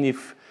out and you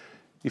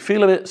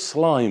feel a bit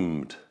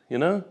slimed,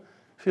 Feel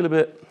a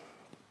bit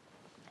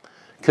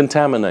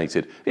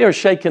contaminated. Have you ever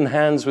shaken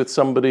hands with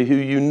somebody who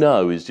you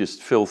know is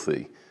just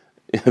filthy?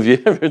 Have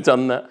you ever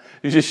done that?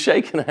 You've just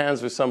shaken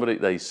hands with somebody,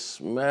 they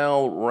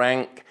smell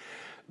rank.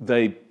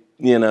 They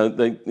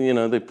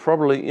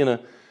probably,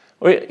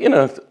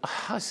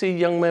 I see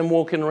young men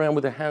walking around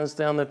with their hands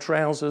down their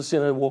trousers,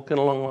 walking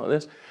along like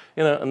this,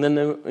 and then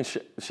they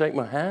shake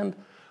my hand.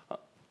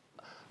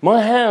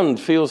 My hand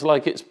feels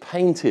like it's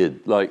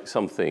painted like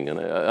something, and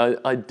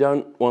I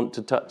don't want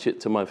to touch it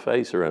to my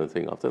face or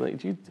anything.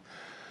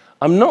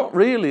 I'm not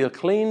really a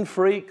clean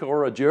freak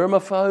or a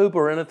germaphobe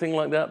or anything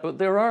like that, but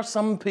there are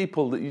some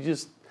people that you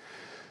just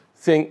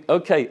think,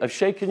 okay, I've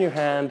shaken your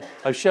hand,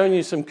 I've shown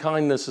you some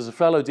kindness as a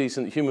fellow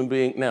decent human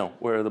being. Now,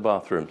 where are the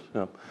bathrooms?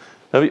 No.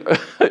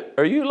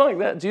 Are you like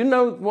that? Do you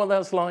know what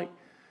that's like?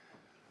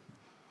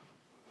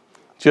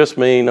 Just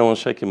me, no one's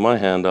shaking my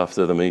hand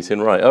after the meeting.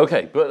 Right,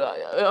 okay,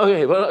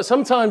 but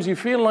sometimes you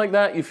feel like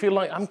that, you feel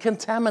like I'm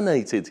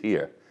contaminated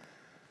here.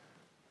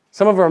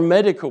 Some of our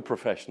medical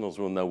professionals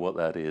will know what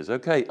that is.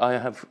 Okay,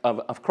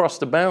 I've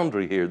crossed a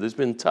boundary here. There's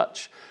been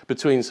touch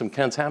between some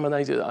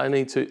contaminated.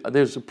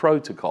 There's a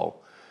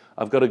protocol.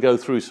 I've got to go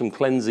through some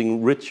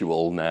cleansing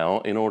ritual now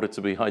in order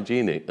to be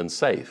hygienic and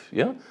safe,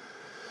 yeah?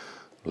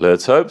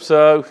 Let's hope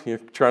so. You're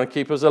trying to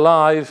keep us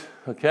alive,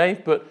 okay?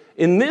 But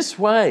in this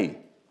way,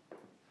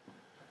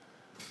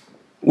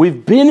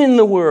 we've been in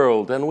the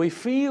world and we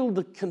feel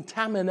the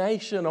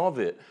contamination of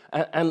it.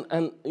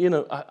 And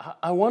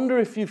I wonder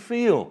if you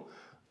feel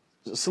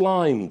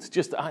slimed.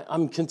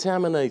 I'm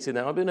contaminated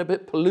now. I've been a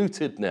bit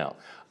polluted now.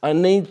 I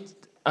need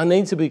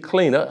to be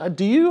clean.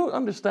 Do you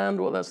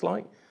understand what that's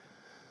like?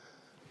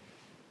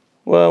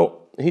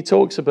 Well, he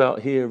talks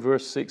about here,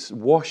 verse 6,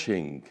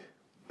 washing.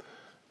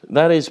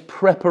 That is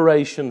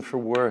preparation for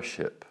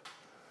worship.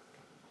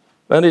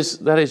 That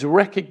is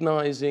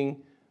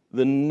recognizing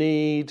the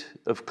need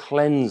of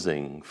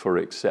cleansing for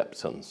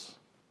acceptance.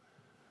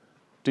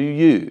 Do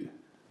you?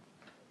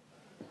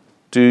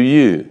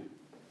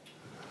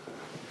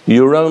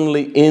 You're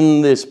only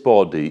in this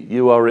body.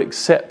 You are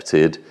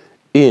accepted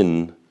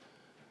in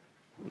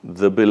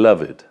the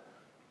beloved,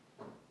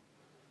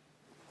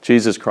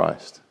 Jesus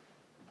Christ.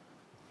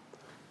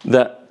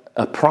 That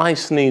a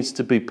price needs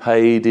to be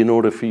paid in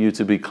order for you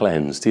to be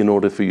cleansed, in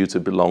order for you to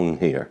belong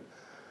here.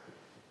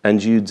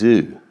 And you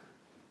do,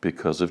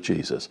 because of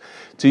Jesus.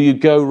 Do you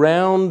go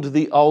round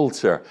the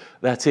altar?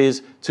 That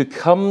is, to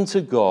come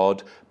to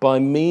God by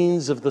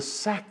means of the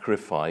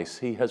sacrifice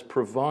he has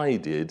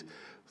provided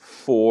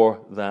for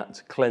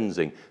that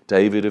cleansing.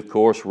 David, of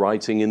course,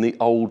 writing in the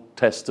Old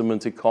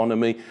Testament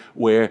economy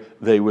where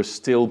they were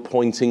still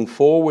pointing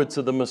forward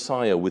to the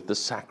Messiah with the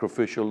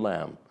sacrificial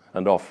lamb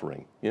and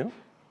offering. Yeah?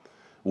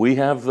 We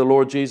have the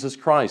Lord Jesus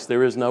Christ.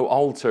 There is no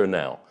altar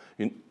now.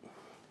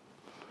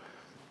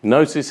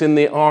 Notice in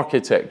the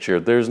architecture,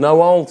 there's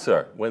no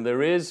altar. When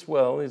there is,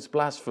 well, it's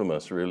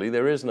blasphemous, really.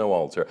 There is no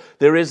altar.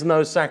 There is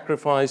no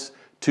sacrifice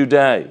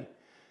today.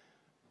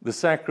 The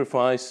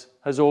sacrifice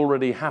has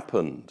already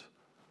happened.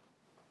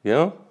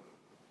 Yeah?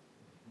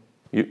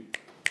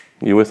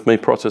 You with me,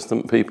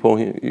 Protestant people?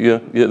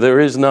 There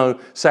is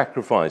no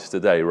sacrifice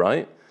today,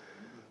 right?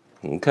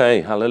 Okay,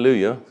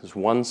 hallelujah. It's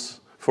once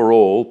for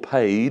all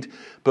paid.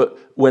 But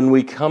when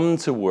we come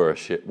to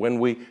worship, when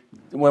we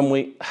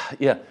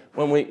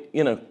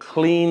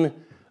clean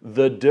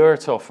the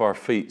dirt off our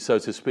feet, so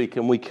to speak,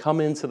 and we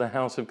come into the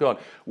house of God,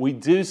 we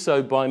do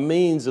so by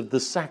means of the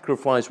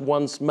sacrifice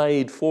once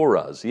made for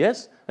us.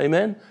 Yes?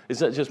 Amen? Is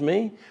that just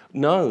me?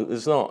 No,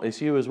 it's not.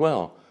 It's you as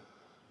well.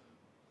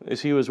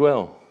 It's you as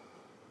well.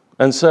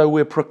 And so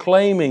we're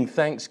proclaiming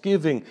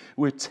thanksgiving.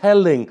 We're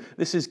telling,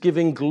 this is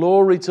giving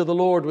glory to the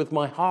Lord with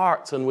my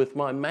heart and with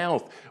my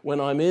mouth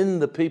when I'm in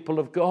the people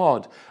of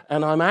God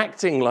and I'm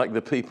acting like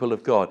the people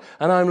of God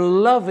and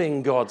I'm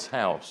loving God's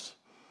house.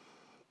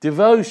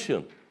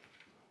 Devotion,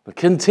 the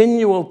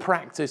continual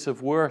practice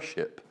of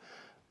worship.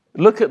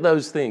 Look at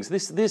those things.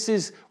 This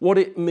is what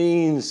it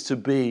means to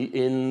be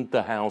in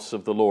the house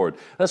of the Lord.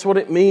 That's what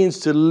it means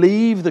to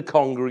leave the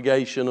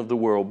congregation of the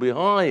world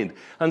behind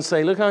and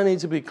say, look, I need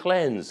to be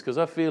cleansed because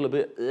I feel a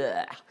bit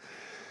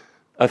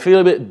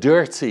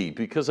dirty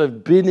because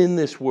I've been in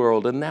this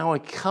world and now I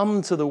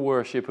come to the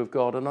worship of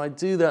God, and I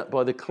do that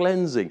by the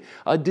cleansing.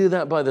 I do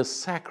that by the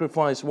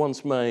sacrifice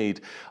once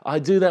made. I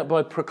do that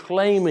by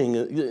proclaiming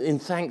in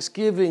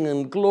thanksgiving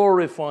and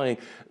glorifying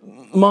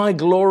my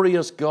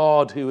glorious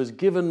God who has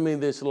given me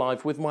this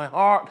life with my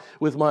heart,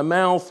 with my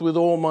mouth, with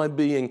all my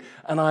being.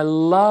 And I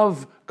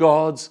love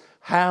God's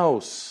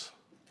house.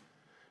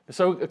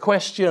 So a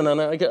question,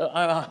 and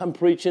I'm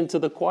preaching to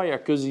the choir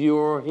because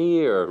you're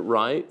here,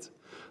 right?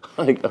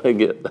 I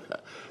get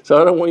that.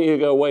 So I don't want you to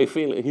go away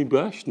feeling he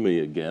bashed me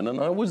again, and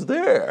I was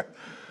there.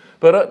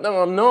 But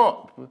no, I'm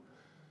not.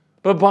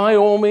 But by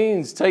all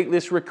means, take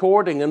this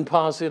recording and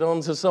pass it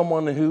on to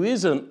someone who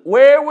isn't.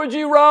 Where would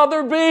you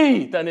rather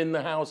be than in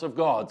the house of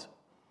God?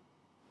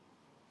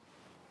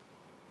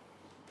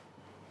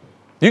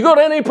 You got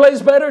any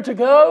place better to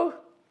go?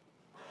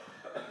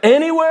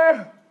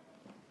 Anywhere?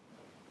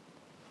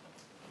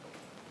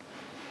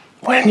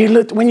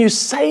 When you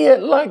say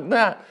it like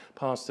that,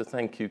 Pastor,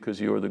 thank you,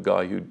 because you're the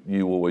guy who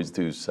you always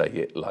do say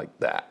it like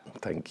that.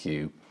 Thank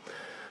you.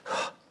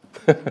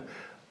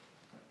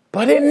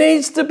 But it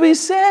needs to be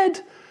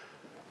said.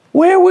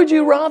 Where would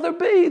you rather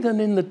be than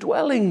in the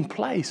dwelling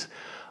place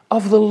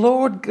of the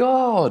Lord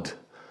God?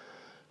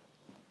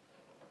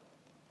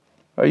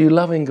 Are you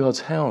loving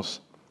God's house?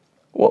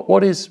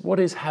 What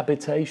is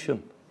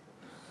habitation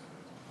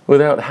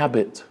without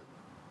habit?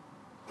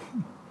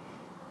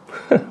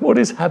 What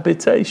is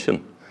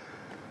habitation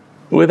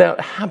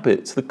without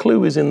habits? The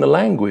clue is in the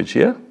language,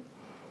 yeah?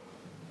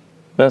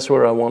 That's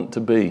where I want to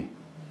be.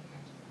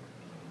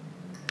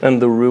 And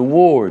the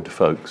reward,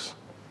 folks,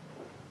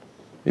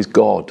 is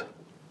God.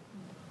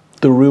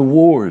 The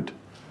reward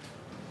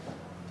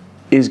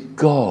is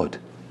God.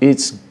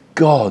 It's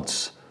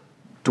God's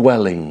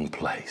dwelling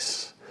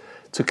place.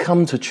 To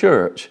come to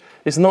church,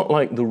 it's not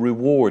like the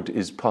reward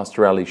is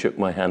Pastor Ali shook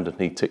my hand and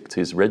he ticked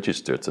his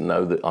register to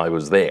know that I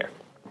was there.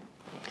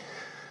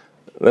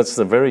 That's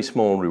a very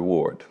small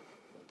reward.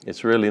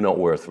 It's really not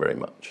worth very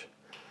much.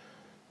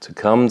 To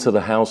come to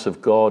the house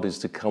of God is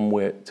to come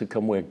where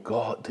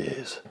God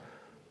is.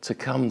 To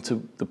come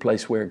to the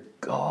place where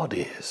God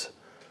is.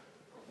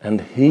 And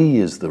He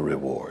is the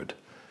reward.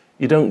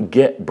 You don't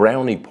get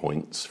brownie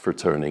points for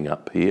turning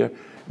up here.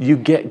 You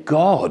get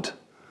God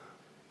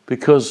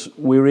because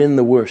we're in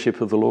the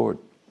worship of the Lord.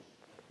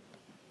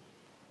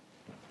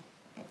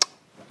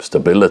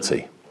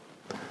 Stability.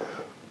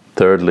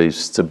 Thirdly,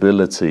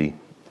 stability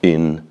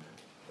in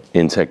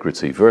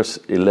integrity. Verse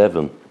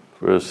 11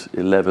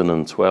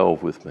 and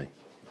 12 with me.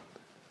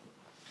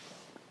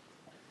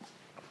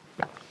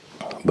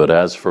 But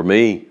as for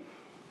me,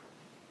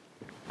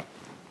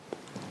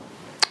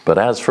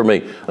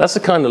 that's the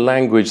kind of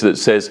language that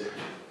says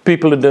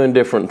people are doing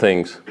different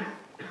things.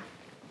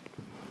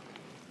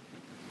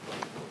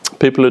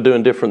 People are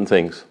doing different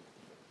things.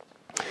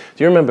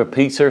 Do you remember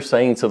Peter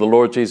saying to the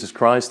Lord Jesus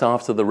Christ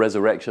after the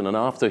resurrection and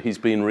after he's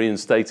been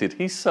reinstated?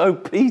 He's so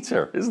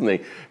Peter, isn't he?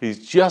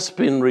 He's just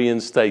been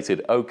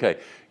reinstated. Okay,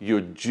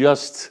 you're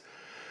just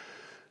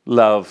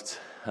loved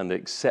and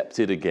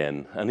accepted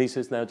again. And he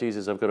says, now,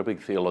 Jesus, I've got a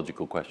big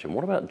theological question.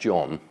 What about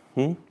John?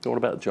 What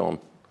about John?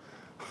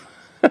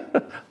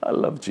 I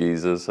love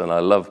Jesus and I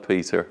love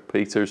Peter.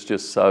 Peter's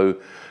just so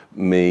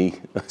me.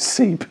 I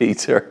see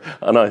Peter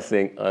and I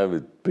think I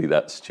would be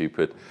that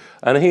stupid.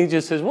 And he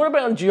just says, what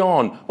about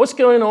John? What's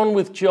going on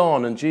with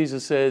John? And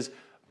Jesus says,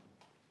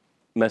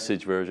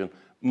 Message version,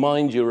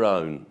 mind your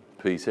own,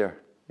 Peter.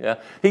 Yeah.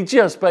 He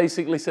just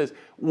basically says,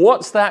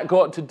 what's that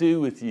got to do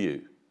with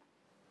you?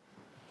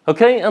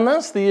 Okay, and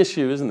that's the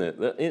issue, isn't it?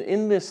 That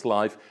in this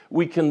life,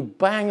 we can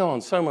bang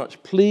on so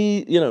much.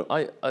 Please,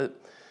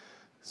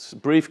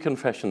 Brief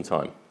confession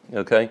time,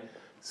 okay?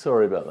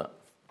 Sorry about that.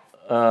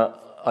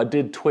 I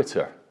did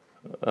Twitter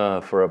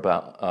for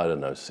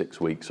about,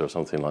 6 weeks or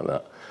something like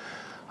that.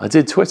 I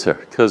did Twitter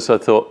because I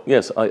thought,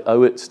 yes, I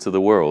owe it to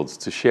the world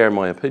to share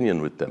my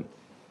opinion with them.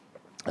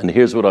 And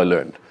here's what I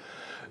learned.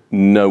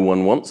 No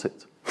one wants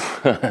it.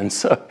 And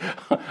so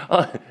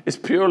it's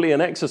purely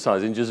an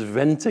exercise in just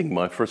venting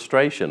my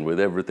frustration with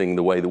everything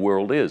the way the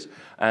world is.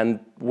 And,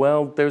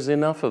 well, there's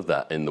enough of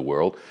that in the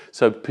world.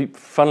 So,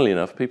 funnily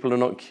enough, people are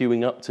not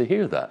queuing up to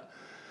hear that.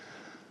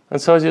 And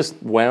so I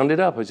just wound it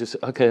up. I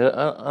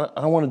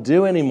don't want to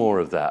do any more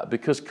of that,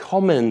 because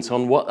comment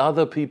on what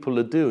other people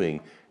are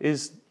doing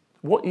is,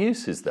 what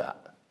use is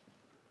that?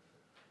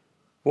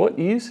 What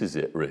use is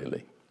it,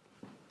 really?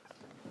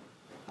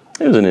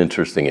 It was an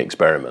interesting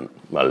experiment.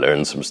 I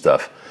learned some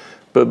stuff,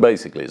 but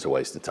basically it's a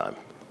waste of time.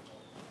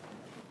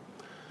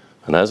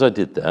 And as I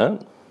did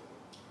that,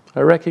 I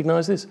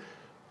recognized this.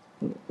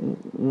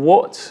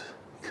 What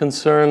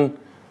concern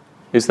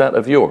is that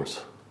of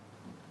yours?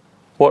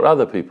 What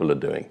other people are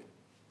doing?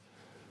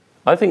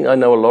 I think I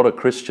know a lot of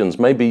Christians,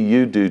 maybe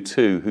you do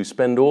too, who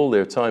spend all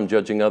their time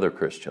judging other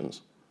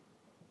Christians.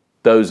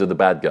 Those are the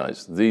bad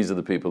guys. These are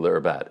the people that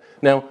are bad.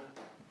 Now,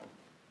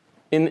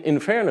 in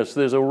fairness,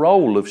 there's a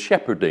role of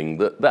shepherding.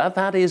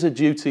 That is a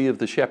duty of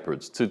the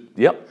shepherds.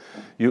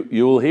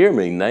 You'll hear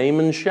me, name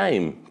and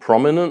shame,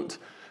 prominent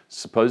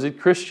supposed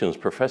Christians,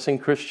 professing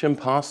Christian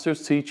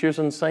pastors, teachers,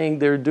 and saying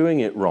they're doing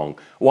it wrong.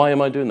 Why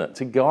am I doing that?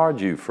 To guard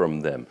you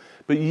from them.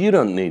 But you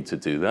don't need to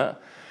do that.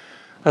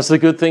 That's the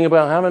good thing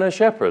about having a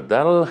shepherd.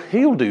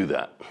 He'll do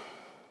that.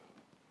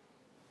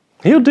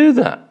 He'll do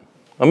that.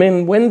 I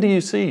mean, when do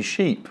you see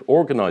sheep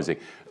organizing?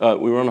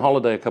 We were on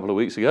holiday a couple of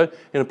weeks ago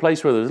in a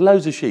place where there's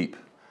loads of sheep.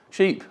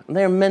 Sheep, and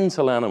they're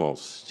mental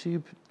animals,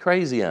 stupid,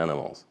 crazy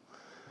animals.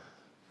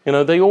 You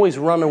know, they always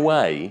run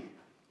away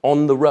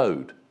on the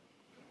road.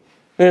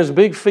 There's a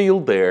big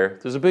field there,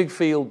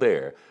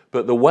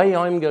 but the way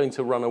I'm going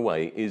to run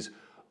away is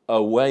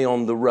away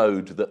on the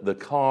road that the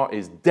car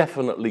is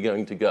definitely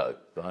going to go.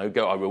 I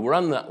will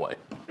run that way.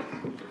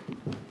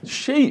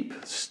 Sheep,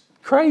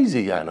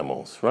 crazy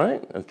animals,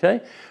 right?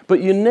 Okay?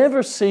 But you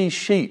never see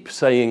sheep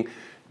saying,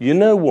 you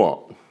know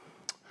what?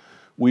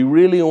 We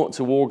really ought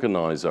to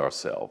organize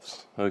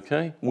ourselves,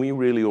 okay? We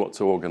really ought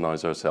to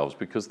organize ourselves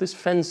because this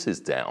fence is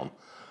down.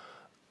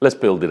 Let's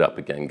build it up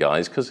again,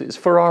 guys, because it's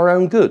for our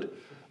own good.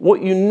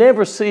 What you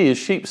never see is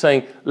sheep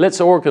saying,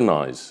 let's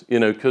organize,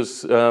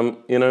 because,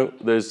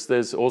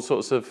 there's all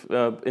sorts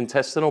of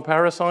intestinal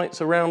parasites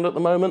around at the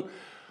moment.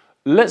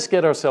 Let's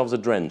get ourselves a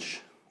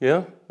drench,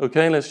 yeah?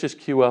 Okay, let's just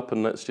queue up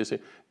and let's just...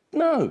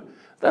 No,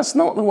 that's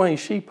not the way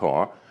sheep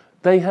are.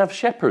 They have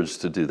shepherds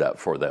to do that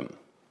for them.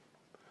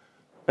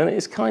 And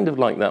it's kind of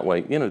like that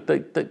way.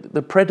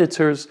 The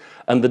predators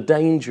and the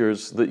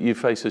dangers that you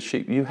face as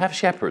sheep, you have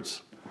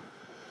shepherds.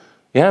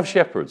 You have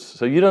shepherds.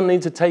 So you don't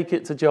need to take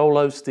it to Joel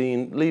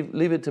Osteen.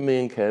 Leave it to me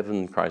and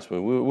Kevin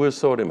Christman. We'll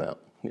sort him out.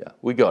 Yeah,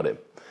 we got him.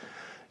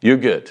 You're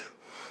good.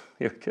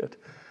 You're good.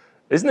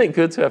 Isn't it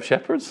good to have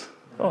shepherds?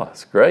 Oh,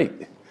 that's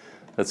great.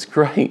 That's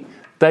great.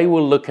 They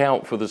will look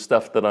out for the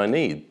stuff that I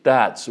need.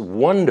 That's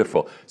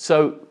wonderful.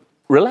 So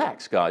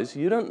relax, guys.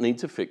 You don't need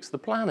to fix the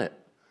planet.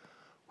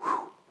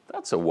 Whew.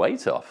 That's a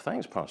weight off.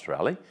 Thanks, Pastor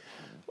Ali.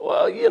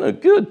 Well,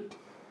 good.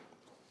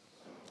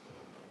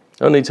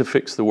 I need to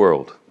fix the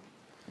world.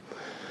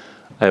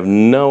 I have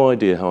no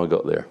idea how I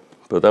got there,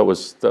 but that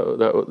was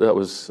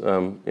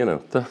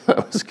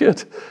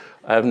good.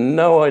 I have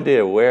no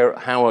idea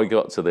how I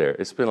got to there.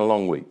 It's been a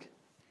long week.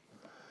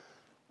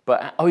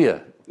 But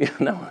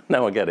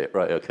now I get it.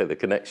 Right? Okay, the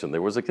connection.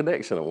 There was a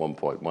connection at one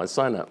point. My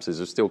synapses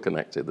are still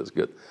connected. That's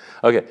good.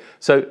 Okay.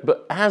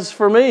 But as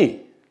for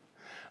me.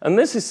 And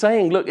this is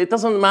saying, look, it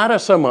doesn't matter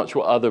so much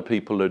what other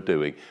people are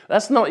doing.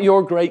 That's not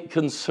your great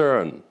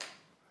concern,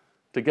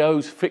 to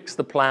go fix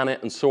the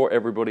planet and sort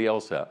everybody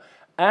else out.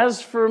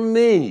 As for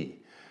me,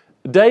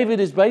 David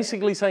is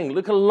basically saying,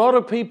 look, a lot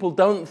of people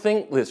don't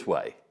think this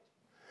way.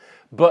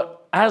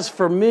 But as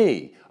for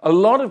me, a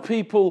lot of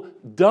people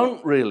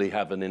don't really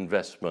have an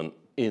investment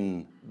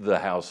in the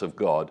house of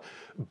God.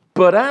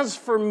 But as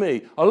for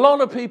me, a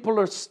lot of people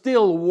are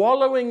still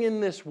wallowing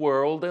in this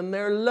world and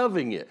they're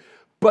loving it.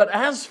 But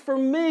as for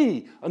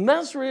me, and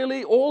that's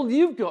really all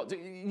you've got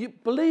to,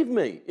 believe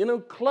me,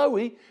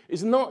 Chloe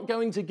is not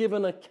going to give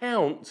an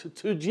account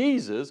to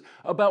Jesus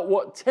about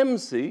what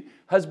Timsy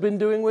has been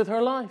doing with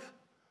her life.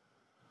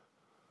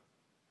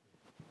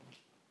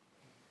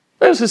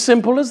 It's as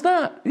simple as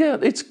that. Yeah,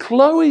 it's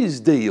Chloe's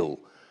deal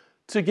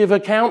to give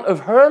account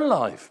of her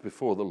life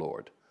before the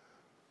Lord.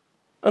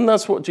 And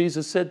that's what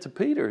Jesus said to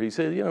Peter. He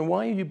said,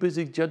 why are you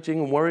busy judging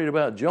and worried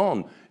about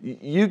John?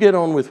 You get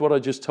on with what I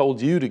just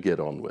told you to get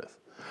on with.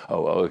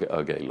 Oh,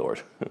 okay,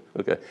 Lord.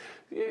 Okay.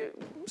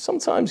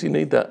 Sometimes you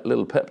need that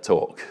little pep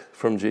talk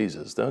from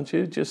Jesus, don't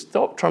you? Just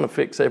stop trying to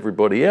fix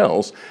everybody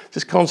else.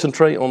 Just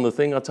concentrate on the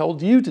thing I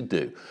told you to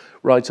do.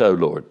 Right, oh,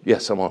 Lord.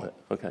 Yes, I'm on it.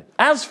 Okay.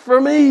 As for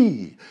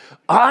me,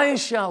 I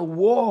shall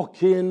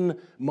walk in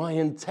my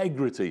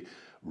integrity.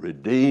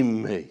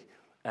 Redeem me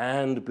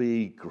and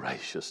be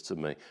gracious to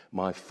me.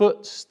 My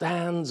foot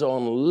stands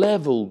on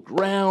level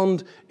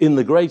ground. In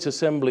the great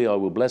assembly I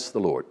will bless the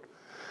Lord.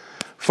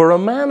 For a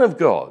man of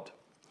God,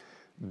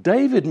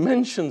 David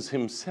mentions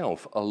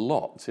himself a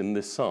lot in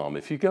this psalm.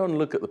 If you go and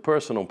look at the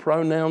personal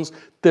pronouns,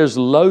 there's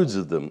loads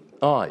of them.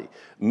 I,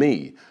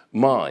 me,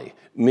 my,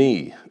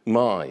 me,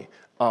 my,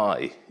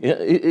 I.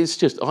 It's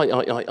just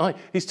I.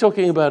 He's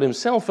talking about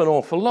himself an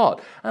awful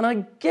lot. And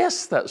I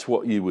guess that's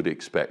what you would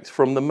expect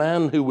from the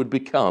man who would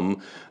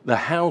become the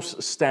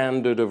house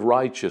standard of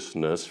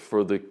righteousness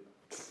for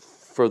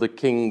the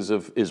kings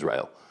of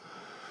Israel.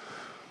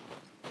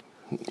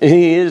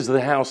 He is the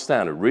house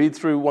standard. Read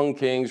through 1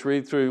 Kings,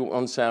 read through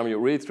 1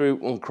 Samuel, read through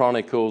 1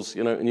 Chronicles,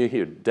 and you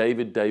hear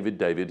David.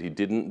 He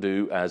didn't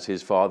do as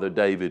his father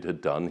David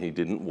had done. He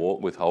didn't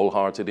walk with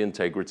wholehearted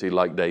integrity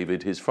like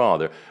David, his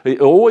father.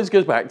 It always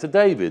goes back to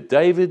David.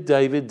 David's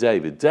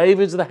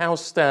the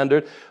house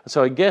standard.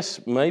 So I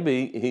guess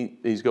maybe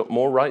he's got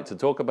more right to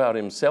talk about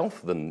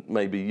himself than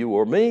maybe you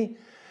or me.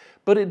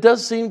 But it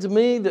does seem to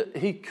me that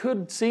he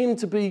could seem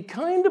to be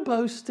kind of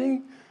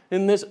boasting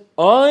in this.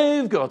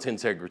 I've got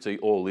integrity.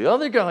 All the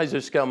other guys are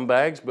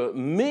scumbags, but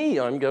me,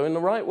 I'm going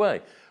the right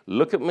way.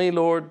 Look at me,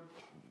 Lord,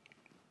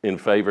 in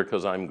favor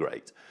because I'm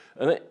great.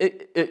 And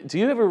do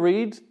you ever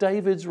read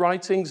David's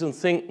writings and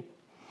think,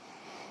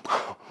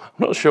 I'm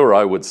not sure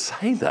I would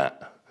say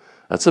that.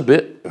 That's a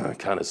bit,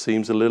 kind of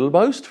seems a little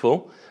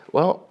boastful.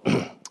 Well,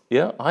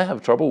 yeah, I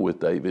have trouble with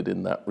David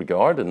in that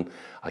regard, and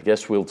I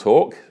guess we'll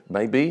talk.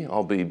 Maybe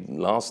I'll be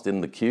last in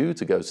the queue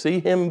to go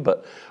see him,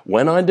 but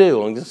when I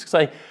do, I'm just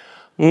going to say,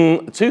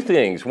 2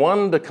 things.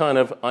 1, the kind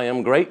of I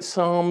am great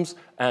psalms,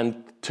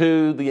 and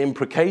 2, the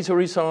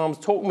imprecatory psalms.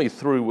 Talk me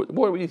through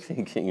what were you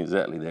thinking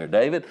exactly there,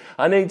 David?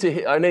 I need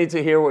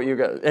to hear what you're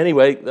going.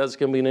 Anyway, that's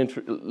going to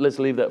be let's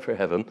leave that for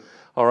heaven.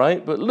 All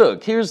right, but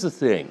look, here's the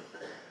thing.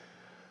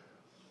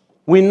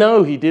 We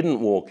know he didn't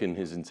walk in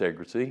his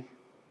integrity.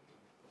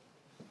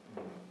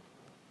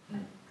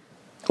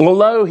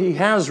 Although he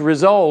has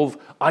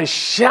resolved, I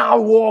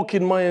shall walk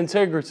in my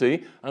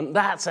integrity, and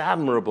that's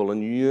admirable,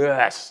 and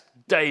yes,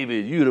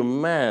 David, you're the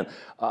man.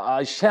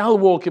 I shall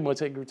walk in my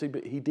integrity,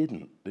 but he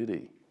didn't, did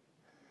he?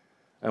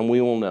 And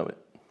we all know it.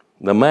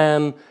 The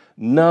man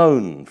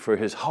known for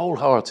his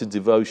wholehearted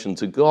devotion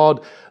to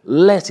God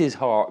let his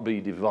heart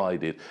be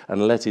divided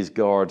and let his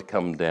guard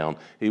come down.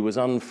 He was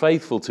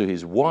unfaithful to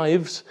his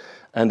wives,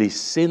 and he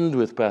sinned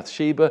with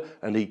Bathsheba,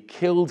 and he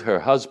killed her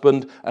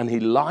husband, and he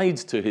lied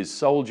to his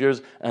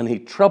soldiers, and he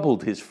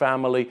troubled his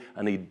family,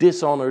 and he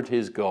dishonored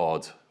his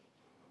God.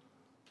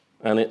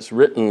 And it's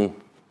written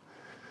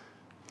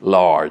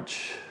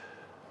large,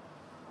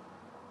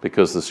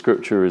 because the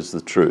scripture is the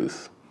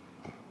truth.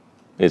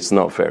 It's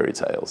not fairy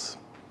tales.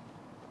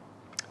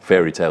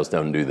 Fairy tales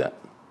don't do that.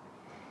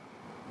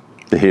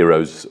 The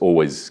heroes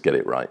always get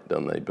it right,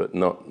 don't they? But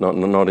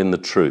not in the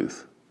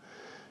truth,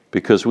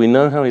 because we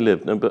know how he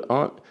lived. No,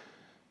 but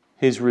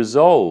his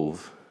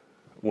resolve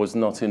was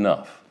not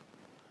enough.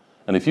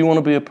 And if you want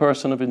to be a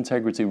person of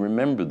integrity,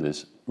 remember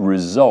this: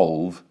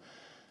 resolve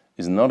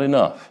is not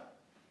enough.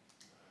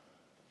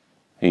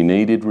 He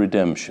needed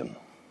redemption.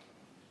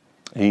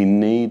 He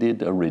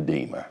needed a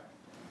redeemer.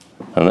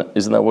 And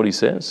isn't that what he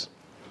says?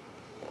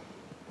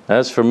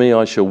 As for me,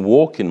 I shall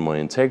walk in my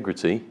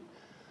integrity.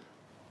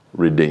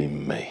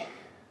 Redeem me.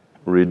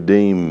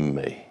 Redeem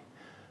me.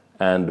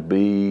 And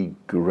be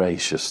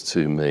gracious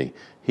to me.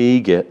 He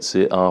gets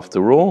it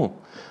after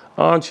all.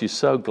 Aren't you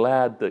so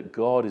glad that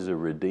God is a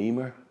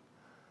redeemer?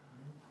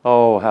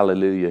 Oh,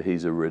 hallelujah,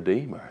 he's a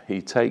redeemer.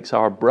 He takes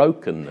our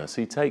brokenness,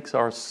 he takes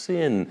our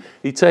sin,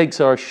 he takes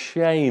our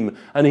shame,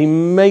 and he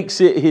makes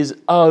it his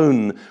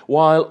own,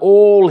 while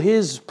all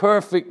his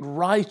perfect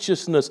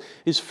righteousness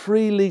is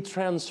freely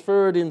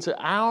transferred into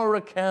our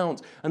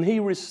account, and he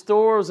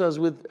restores us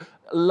with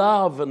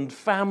love and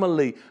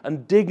family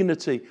and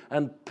dignity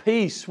and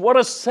peace. What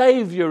a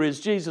Savior is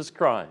Jesus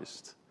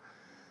Christ.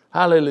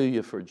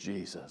 Hallelujah for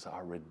Jesus,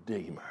 our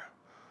Redeemer.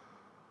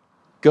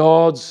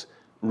 God's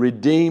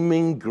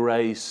redeeming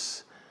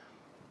grace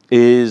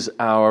is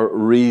our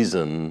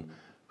reason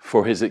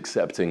for his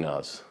accepting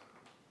us.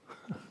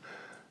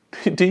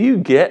 Do you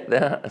get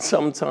that?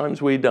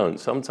 Sometimes we don't.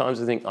 Sometimes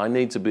we think, I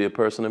need to be a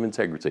person of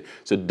integrity.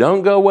 So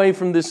don't go away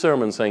from this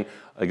sermon saying,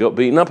 I got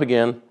beaten up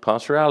again.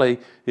 Pastor Ali,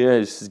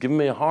 he's giving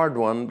me a hard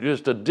one,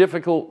 just a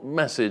difficult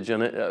message,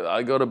 and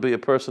I got to be a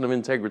person of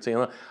integrity.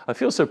 And I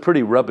feel so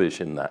pretty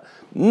rubbish in that.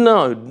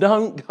 No,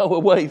 don't go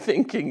away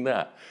thinking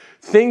that.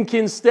 Think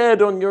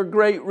instead on your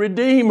great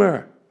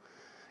Redeemer.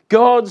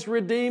 God's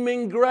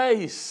redeeming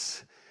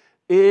grace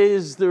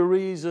is the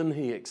reason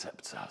he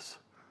accepts us.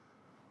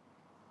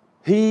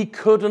 He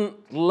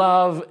couldn't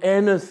love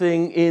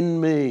anything in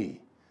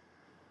me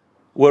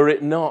were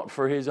it not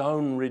for his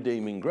own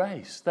redeeming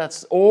grace.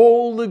 That's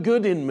all the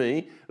good in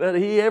me that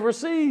he ever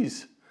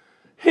sees.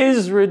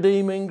 His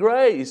redeeming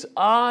grace.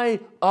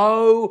 I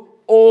owe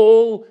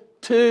all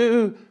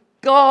to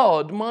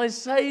God, my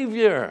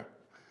Savior.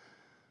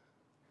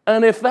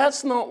 And if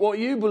that's not what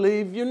you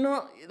believe,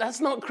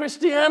 that's not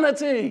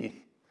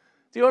Christianity.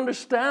 Do you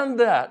understand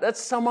that? That's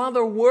some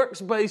other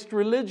works-based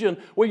religion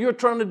where you're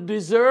trying to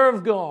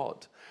deserve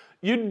God.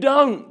 You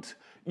don't.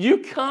 You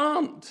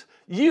can't.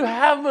 You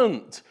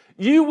haven't.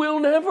 You will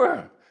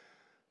never.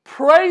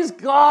 Praise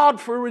God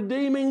for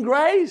redeeming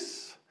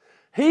grace.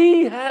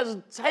 He has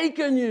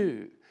taken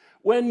you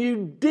when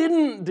you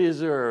didn't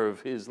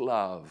deserve His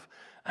love,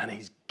 and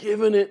He's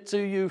given it to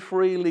you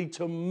freely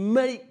to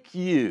make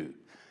you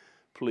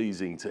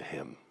pleasing to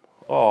Him.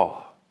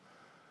 Oh,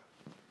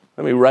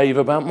 let me rave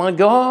about my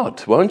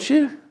God, won't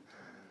you?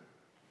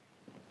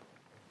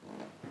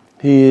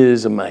 He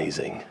is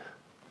amazing.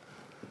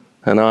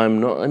 And I'm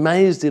not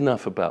amazed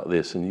enough about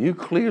this, and you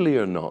clearly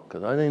are not,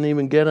 because I didn't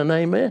even get an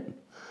amen.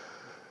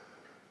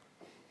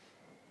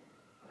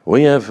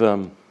 We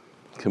have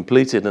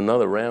completed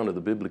another round of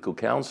the biblical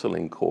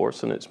counseling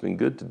course, and it's been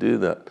good to do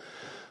that.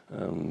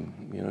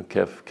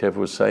 Kev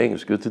was saying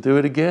it's good to do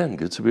it again,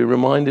 good to be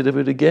reminded of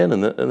it again,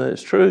 and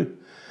that's true.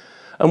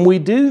 And we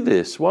do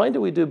this. Why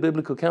do we do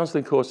biblical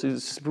counseling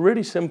courses? It's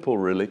really simple,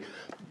 really.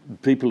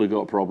 People have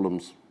got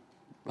problems.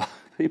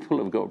 People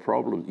have got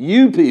problems.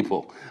 You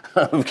people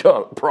have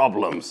got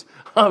problems.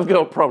 I've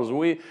got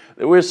problems.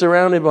 We're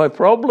surrounded by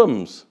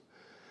problems.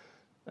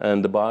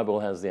 And the Bible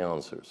has the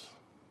answers.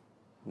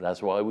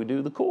 That's why we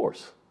do the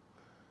course.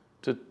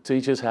 To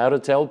teach us how to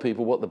tell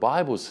people what the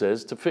Bible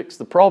says to fix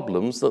the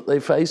problems that they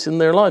face in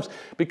their lives.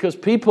 Because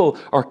people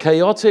are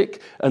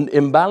chaotic and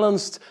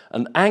imbalanced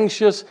and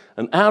anxious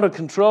and out of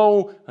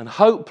control and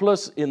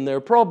hopeless in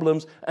their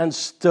problems. And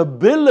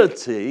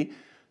stability,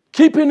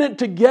 keeping it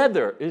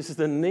together, is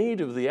the need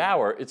of the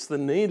hour. It's the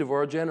need of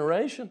our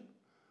generation.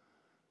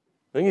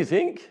 Don't you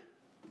think?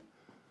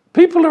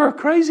 People are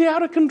crazy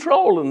out of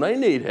control and they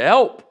need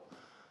help.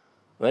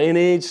 They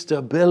need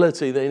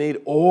stability. They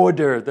need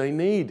order. They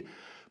need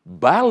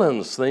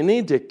balance. They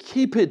need to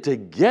keep it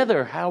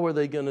together. How are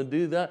they going to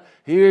do that?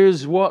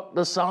 Here's what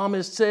the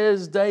psalmist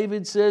says.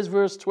 David says,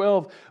 verse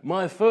 12,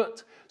 my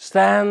foot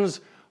stands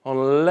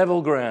on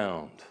level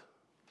ground.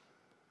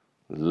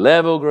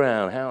 Level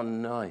ground. How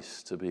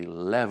nice to be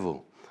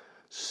level,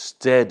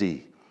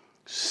 steady,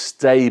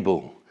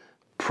 stable,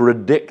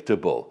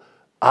 predictable.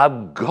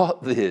 I've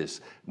got this.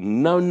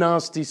 No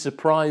nasty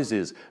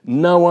surprises,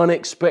 no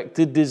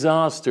unexpected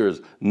disasters,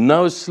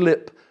 no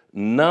slip,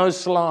 no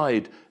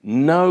slide,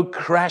 no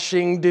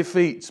crashing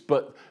defeats,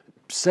 but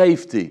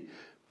safety,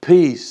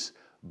 peace,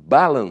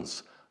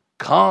 balance,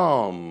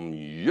 calm.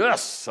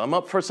 Yes, I'm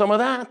up for some of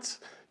that.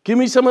 Give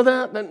me some of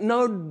that.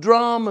 No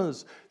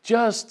dramas,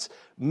 just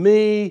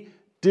me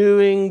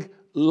doing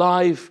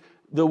life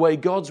the way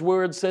God's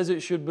word says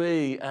it should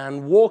be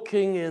and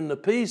walking in the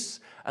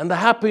peace and the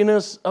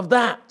happiness of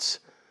that.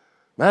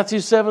 Matthew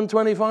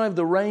 7:25,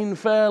 the rain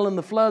fell and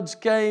the floods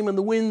came and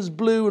the winds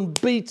blew and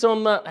beat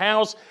on that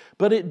house,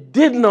 but it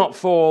did not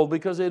fall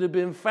because it had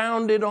been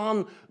founded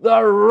on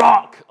the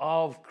rock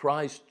of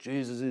Christ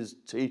Jesus'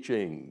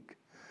 teaching.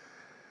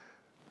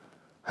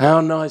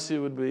 How nice it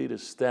would be to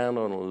stand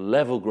on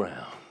level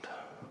ground.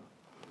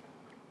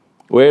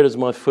 Where does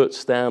my foot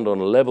stand on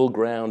level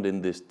ground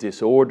in this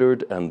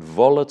disordered and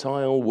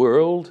volatile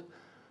world?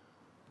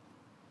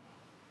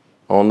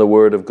 On the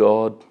Word of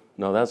God.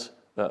 No, that's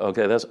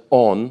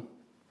on.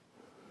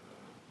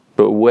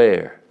 But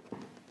where?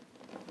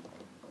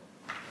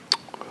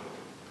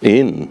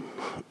 In.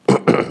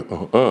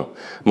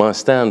 My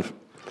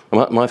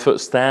foot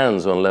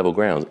stands on level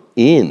ground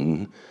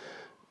in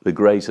the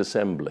great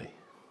assembly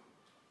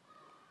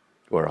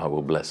where I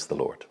will bless the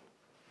Lord.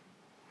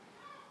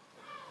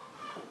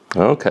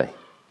 Okay.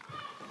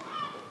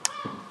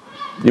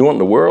 You want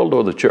the world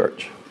or the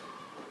church?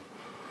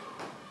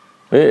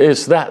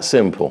 It's that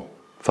simple,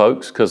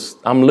 folks, because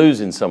I'm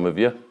losing some of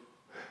you.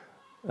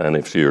 And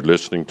if you're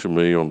listening to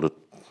me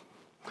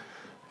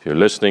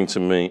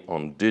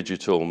on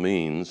digital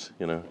means,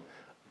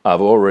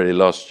 I've already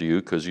lost you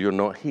because you're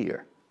not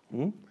here.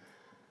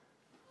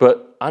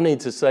 But I need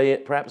to say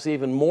it perhaps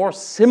even more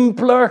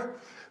simpler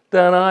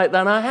than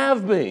I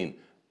have been.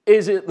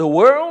 Is it the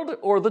world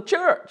or the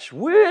church?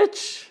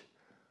 Which?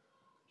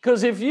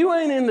 Because if you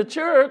ain't in the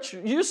church,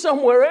 you're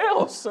somewhere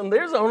else, and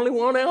there's only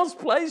one else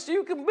place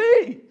you can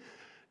be.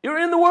 You're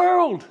in the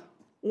world.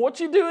 What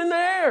you doing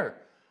there?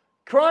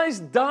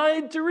 Christ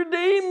died to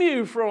redeem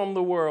you from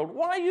the world.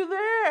 Why are you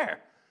there?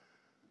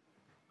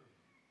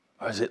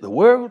 Or is it the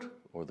world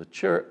or the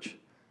church?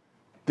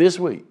 This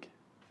week.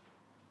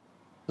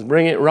 Let's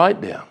bring it right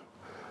down.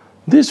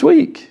 This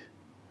week.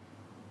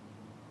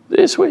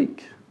 This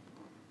week.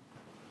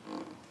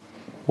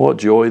 What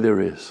joy there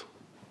is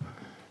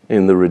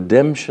in the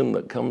redemption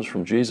that comes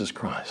from Jesus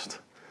Christ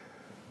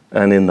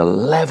and in the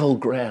level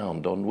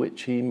ground on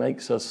which He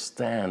makes us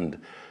stand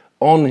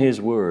on His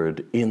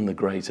word in the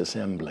great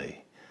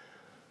assembly.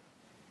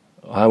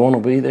 I want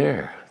to be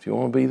there. Do you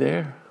want to be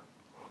there?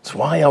 That's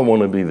why I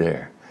want to be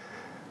there.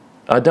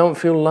 I don't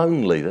feel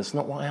lonely. That's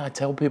not why I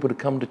tell people to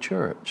come to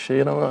church.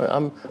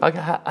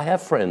 I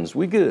have friends.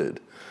 We're good.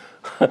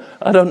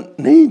 I don't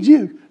need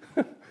you.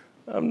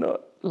 I'm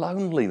not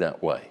lonely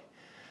that way.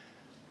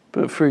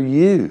 But for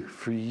you,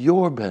 for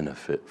your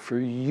benefit, for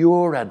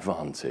your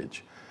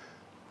advantage,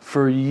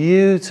 for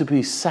you to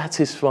be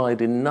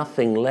satisfied in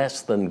nothing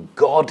less than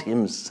God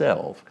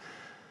himself,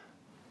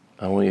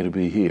 I want you to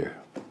be here.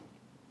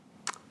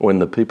 When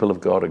the people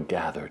of God are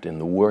gathered in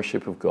the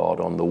worship of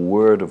God, on the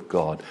word of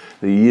God,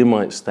 that you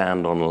might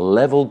stand on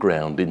level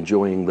ground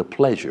enjoying the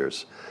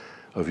pleasures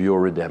of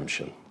your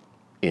redemption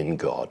in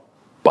God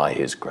by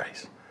his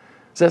grace.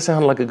 Does that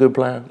sound like a good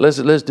plan? Let's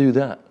do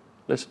that.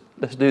 Let's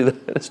do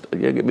that.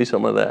 Give me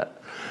some of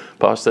that.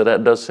 Pastor,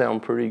 that does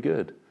sound pretty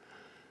good.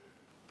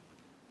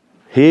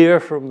 Here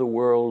from the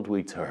world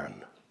we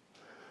turn,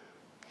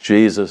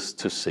 Jesus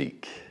to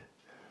seek.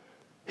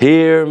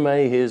 Here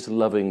may his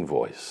loving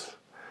voice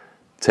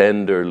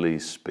tenderly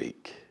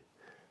speak.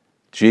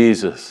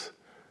 Jesus,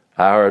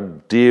 our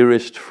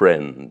dearest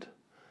friend,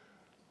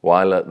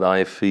 while at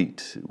thy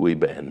feet we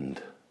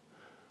bend,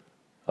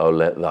 oh,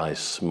 let thy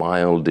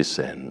smile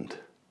descend.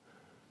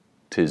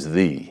 'Tis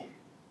thee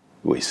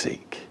we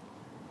seek.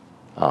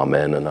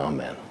 Amen and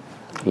amen.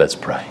 Let's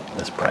pray.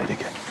 Let's pray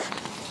together.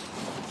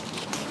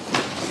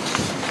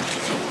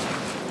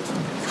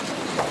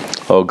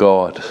 Oh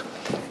God,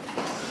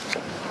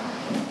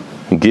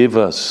 give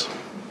us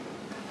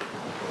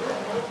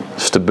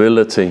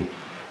stability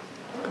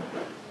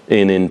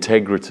in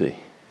integrity,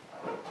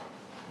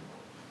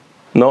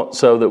 not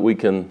so that we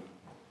can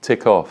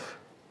tick off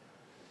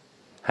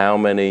how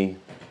many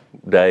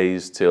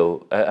days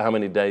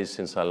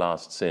since I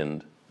last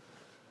sinned,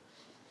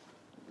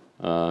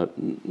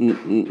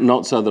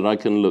 not so that I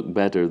can look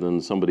better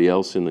than somebody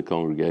else in the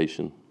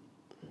congregation,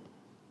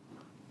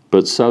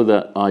 but so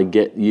that I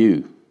get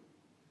you.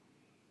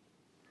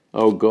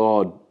 Oh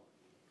God,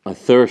 I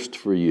thirst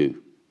for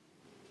you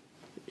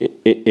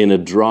in a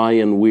dry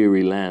and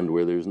weary land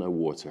where there's no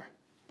water.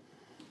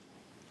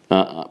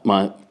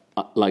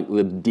 Like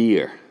the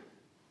deer,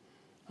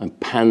 I'm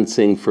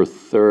panting for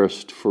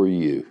thirst for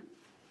you.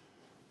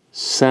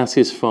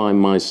 Satisfy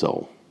my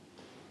soul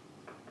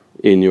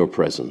in your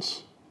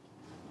presence,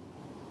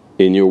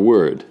 in your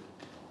word,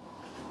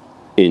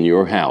 in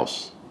your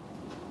house,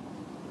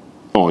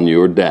 on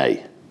your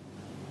day,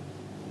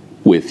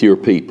 with your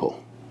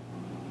people,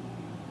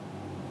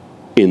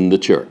 in the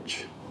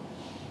church,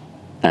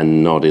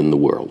 and not in the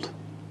world.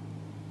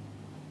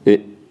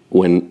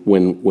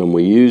 When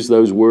we use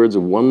those words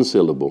of one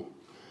syllable,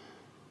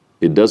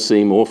 it does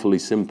seem awfully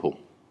simple.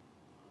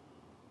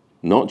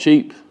 Not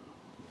cheap.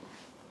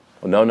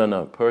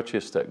 No.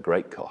 Purchased at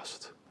great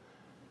cost,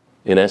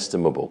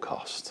 inestimable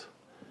cost,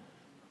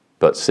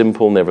 but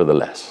simple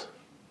nevertheless.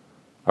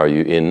 Are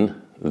you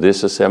in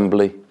this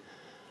assembly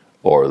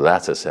or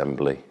that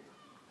assembly?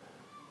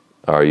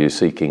 Are you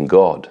seeking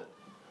God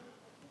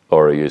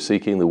or are you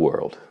seeking the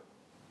world?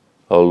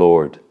 Oh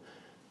Lord,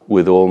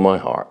 with all my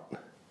heart,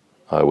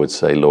 I would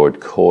say, Lord,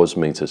 cause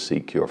me to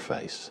seek your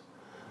face.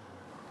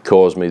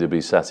 Cause me to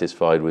be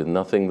satisfied with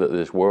nothing that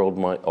this world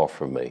might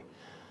offer me,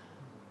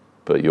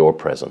 but your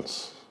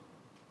presence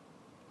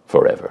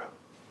forever.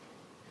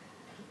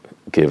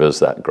 Give us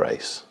that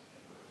grace.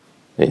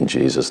 In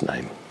Jesus'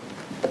 name,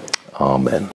 amen.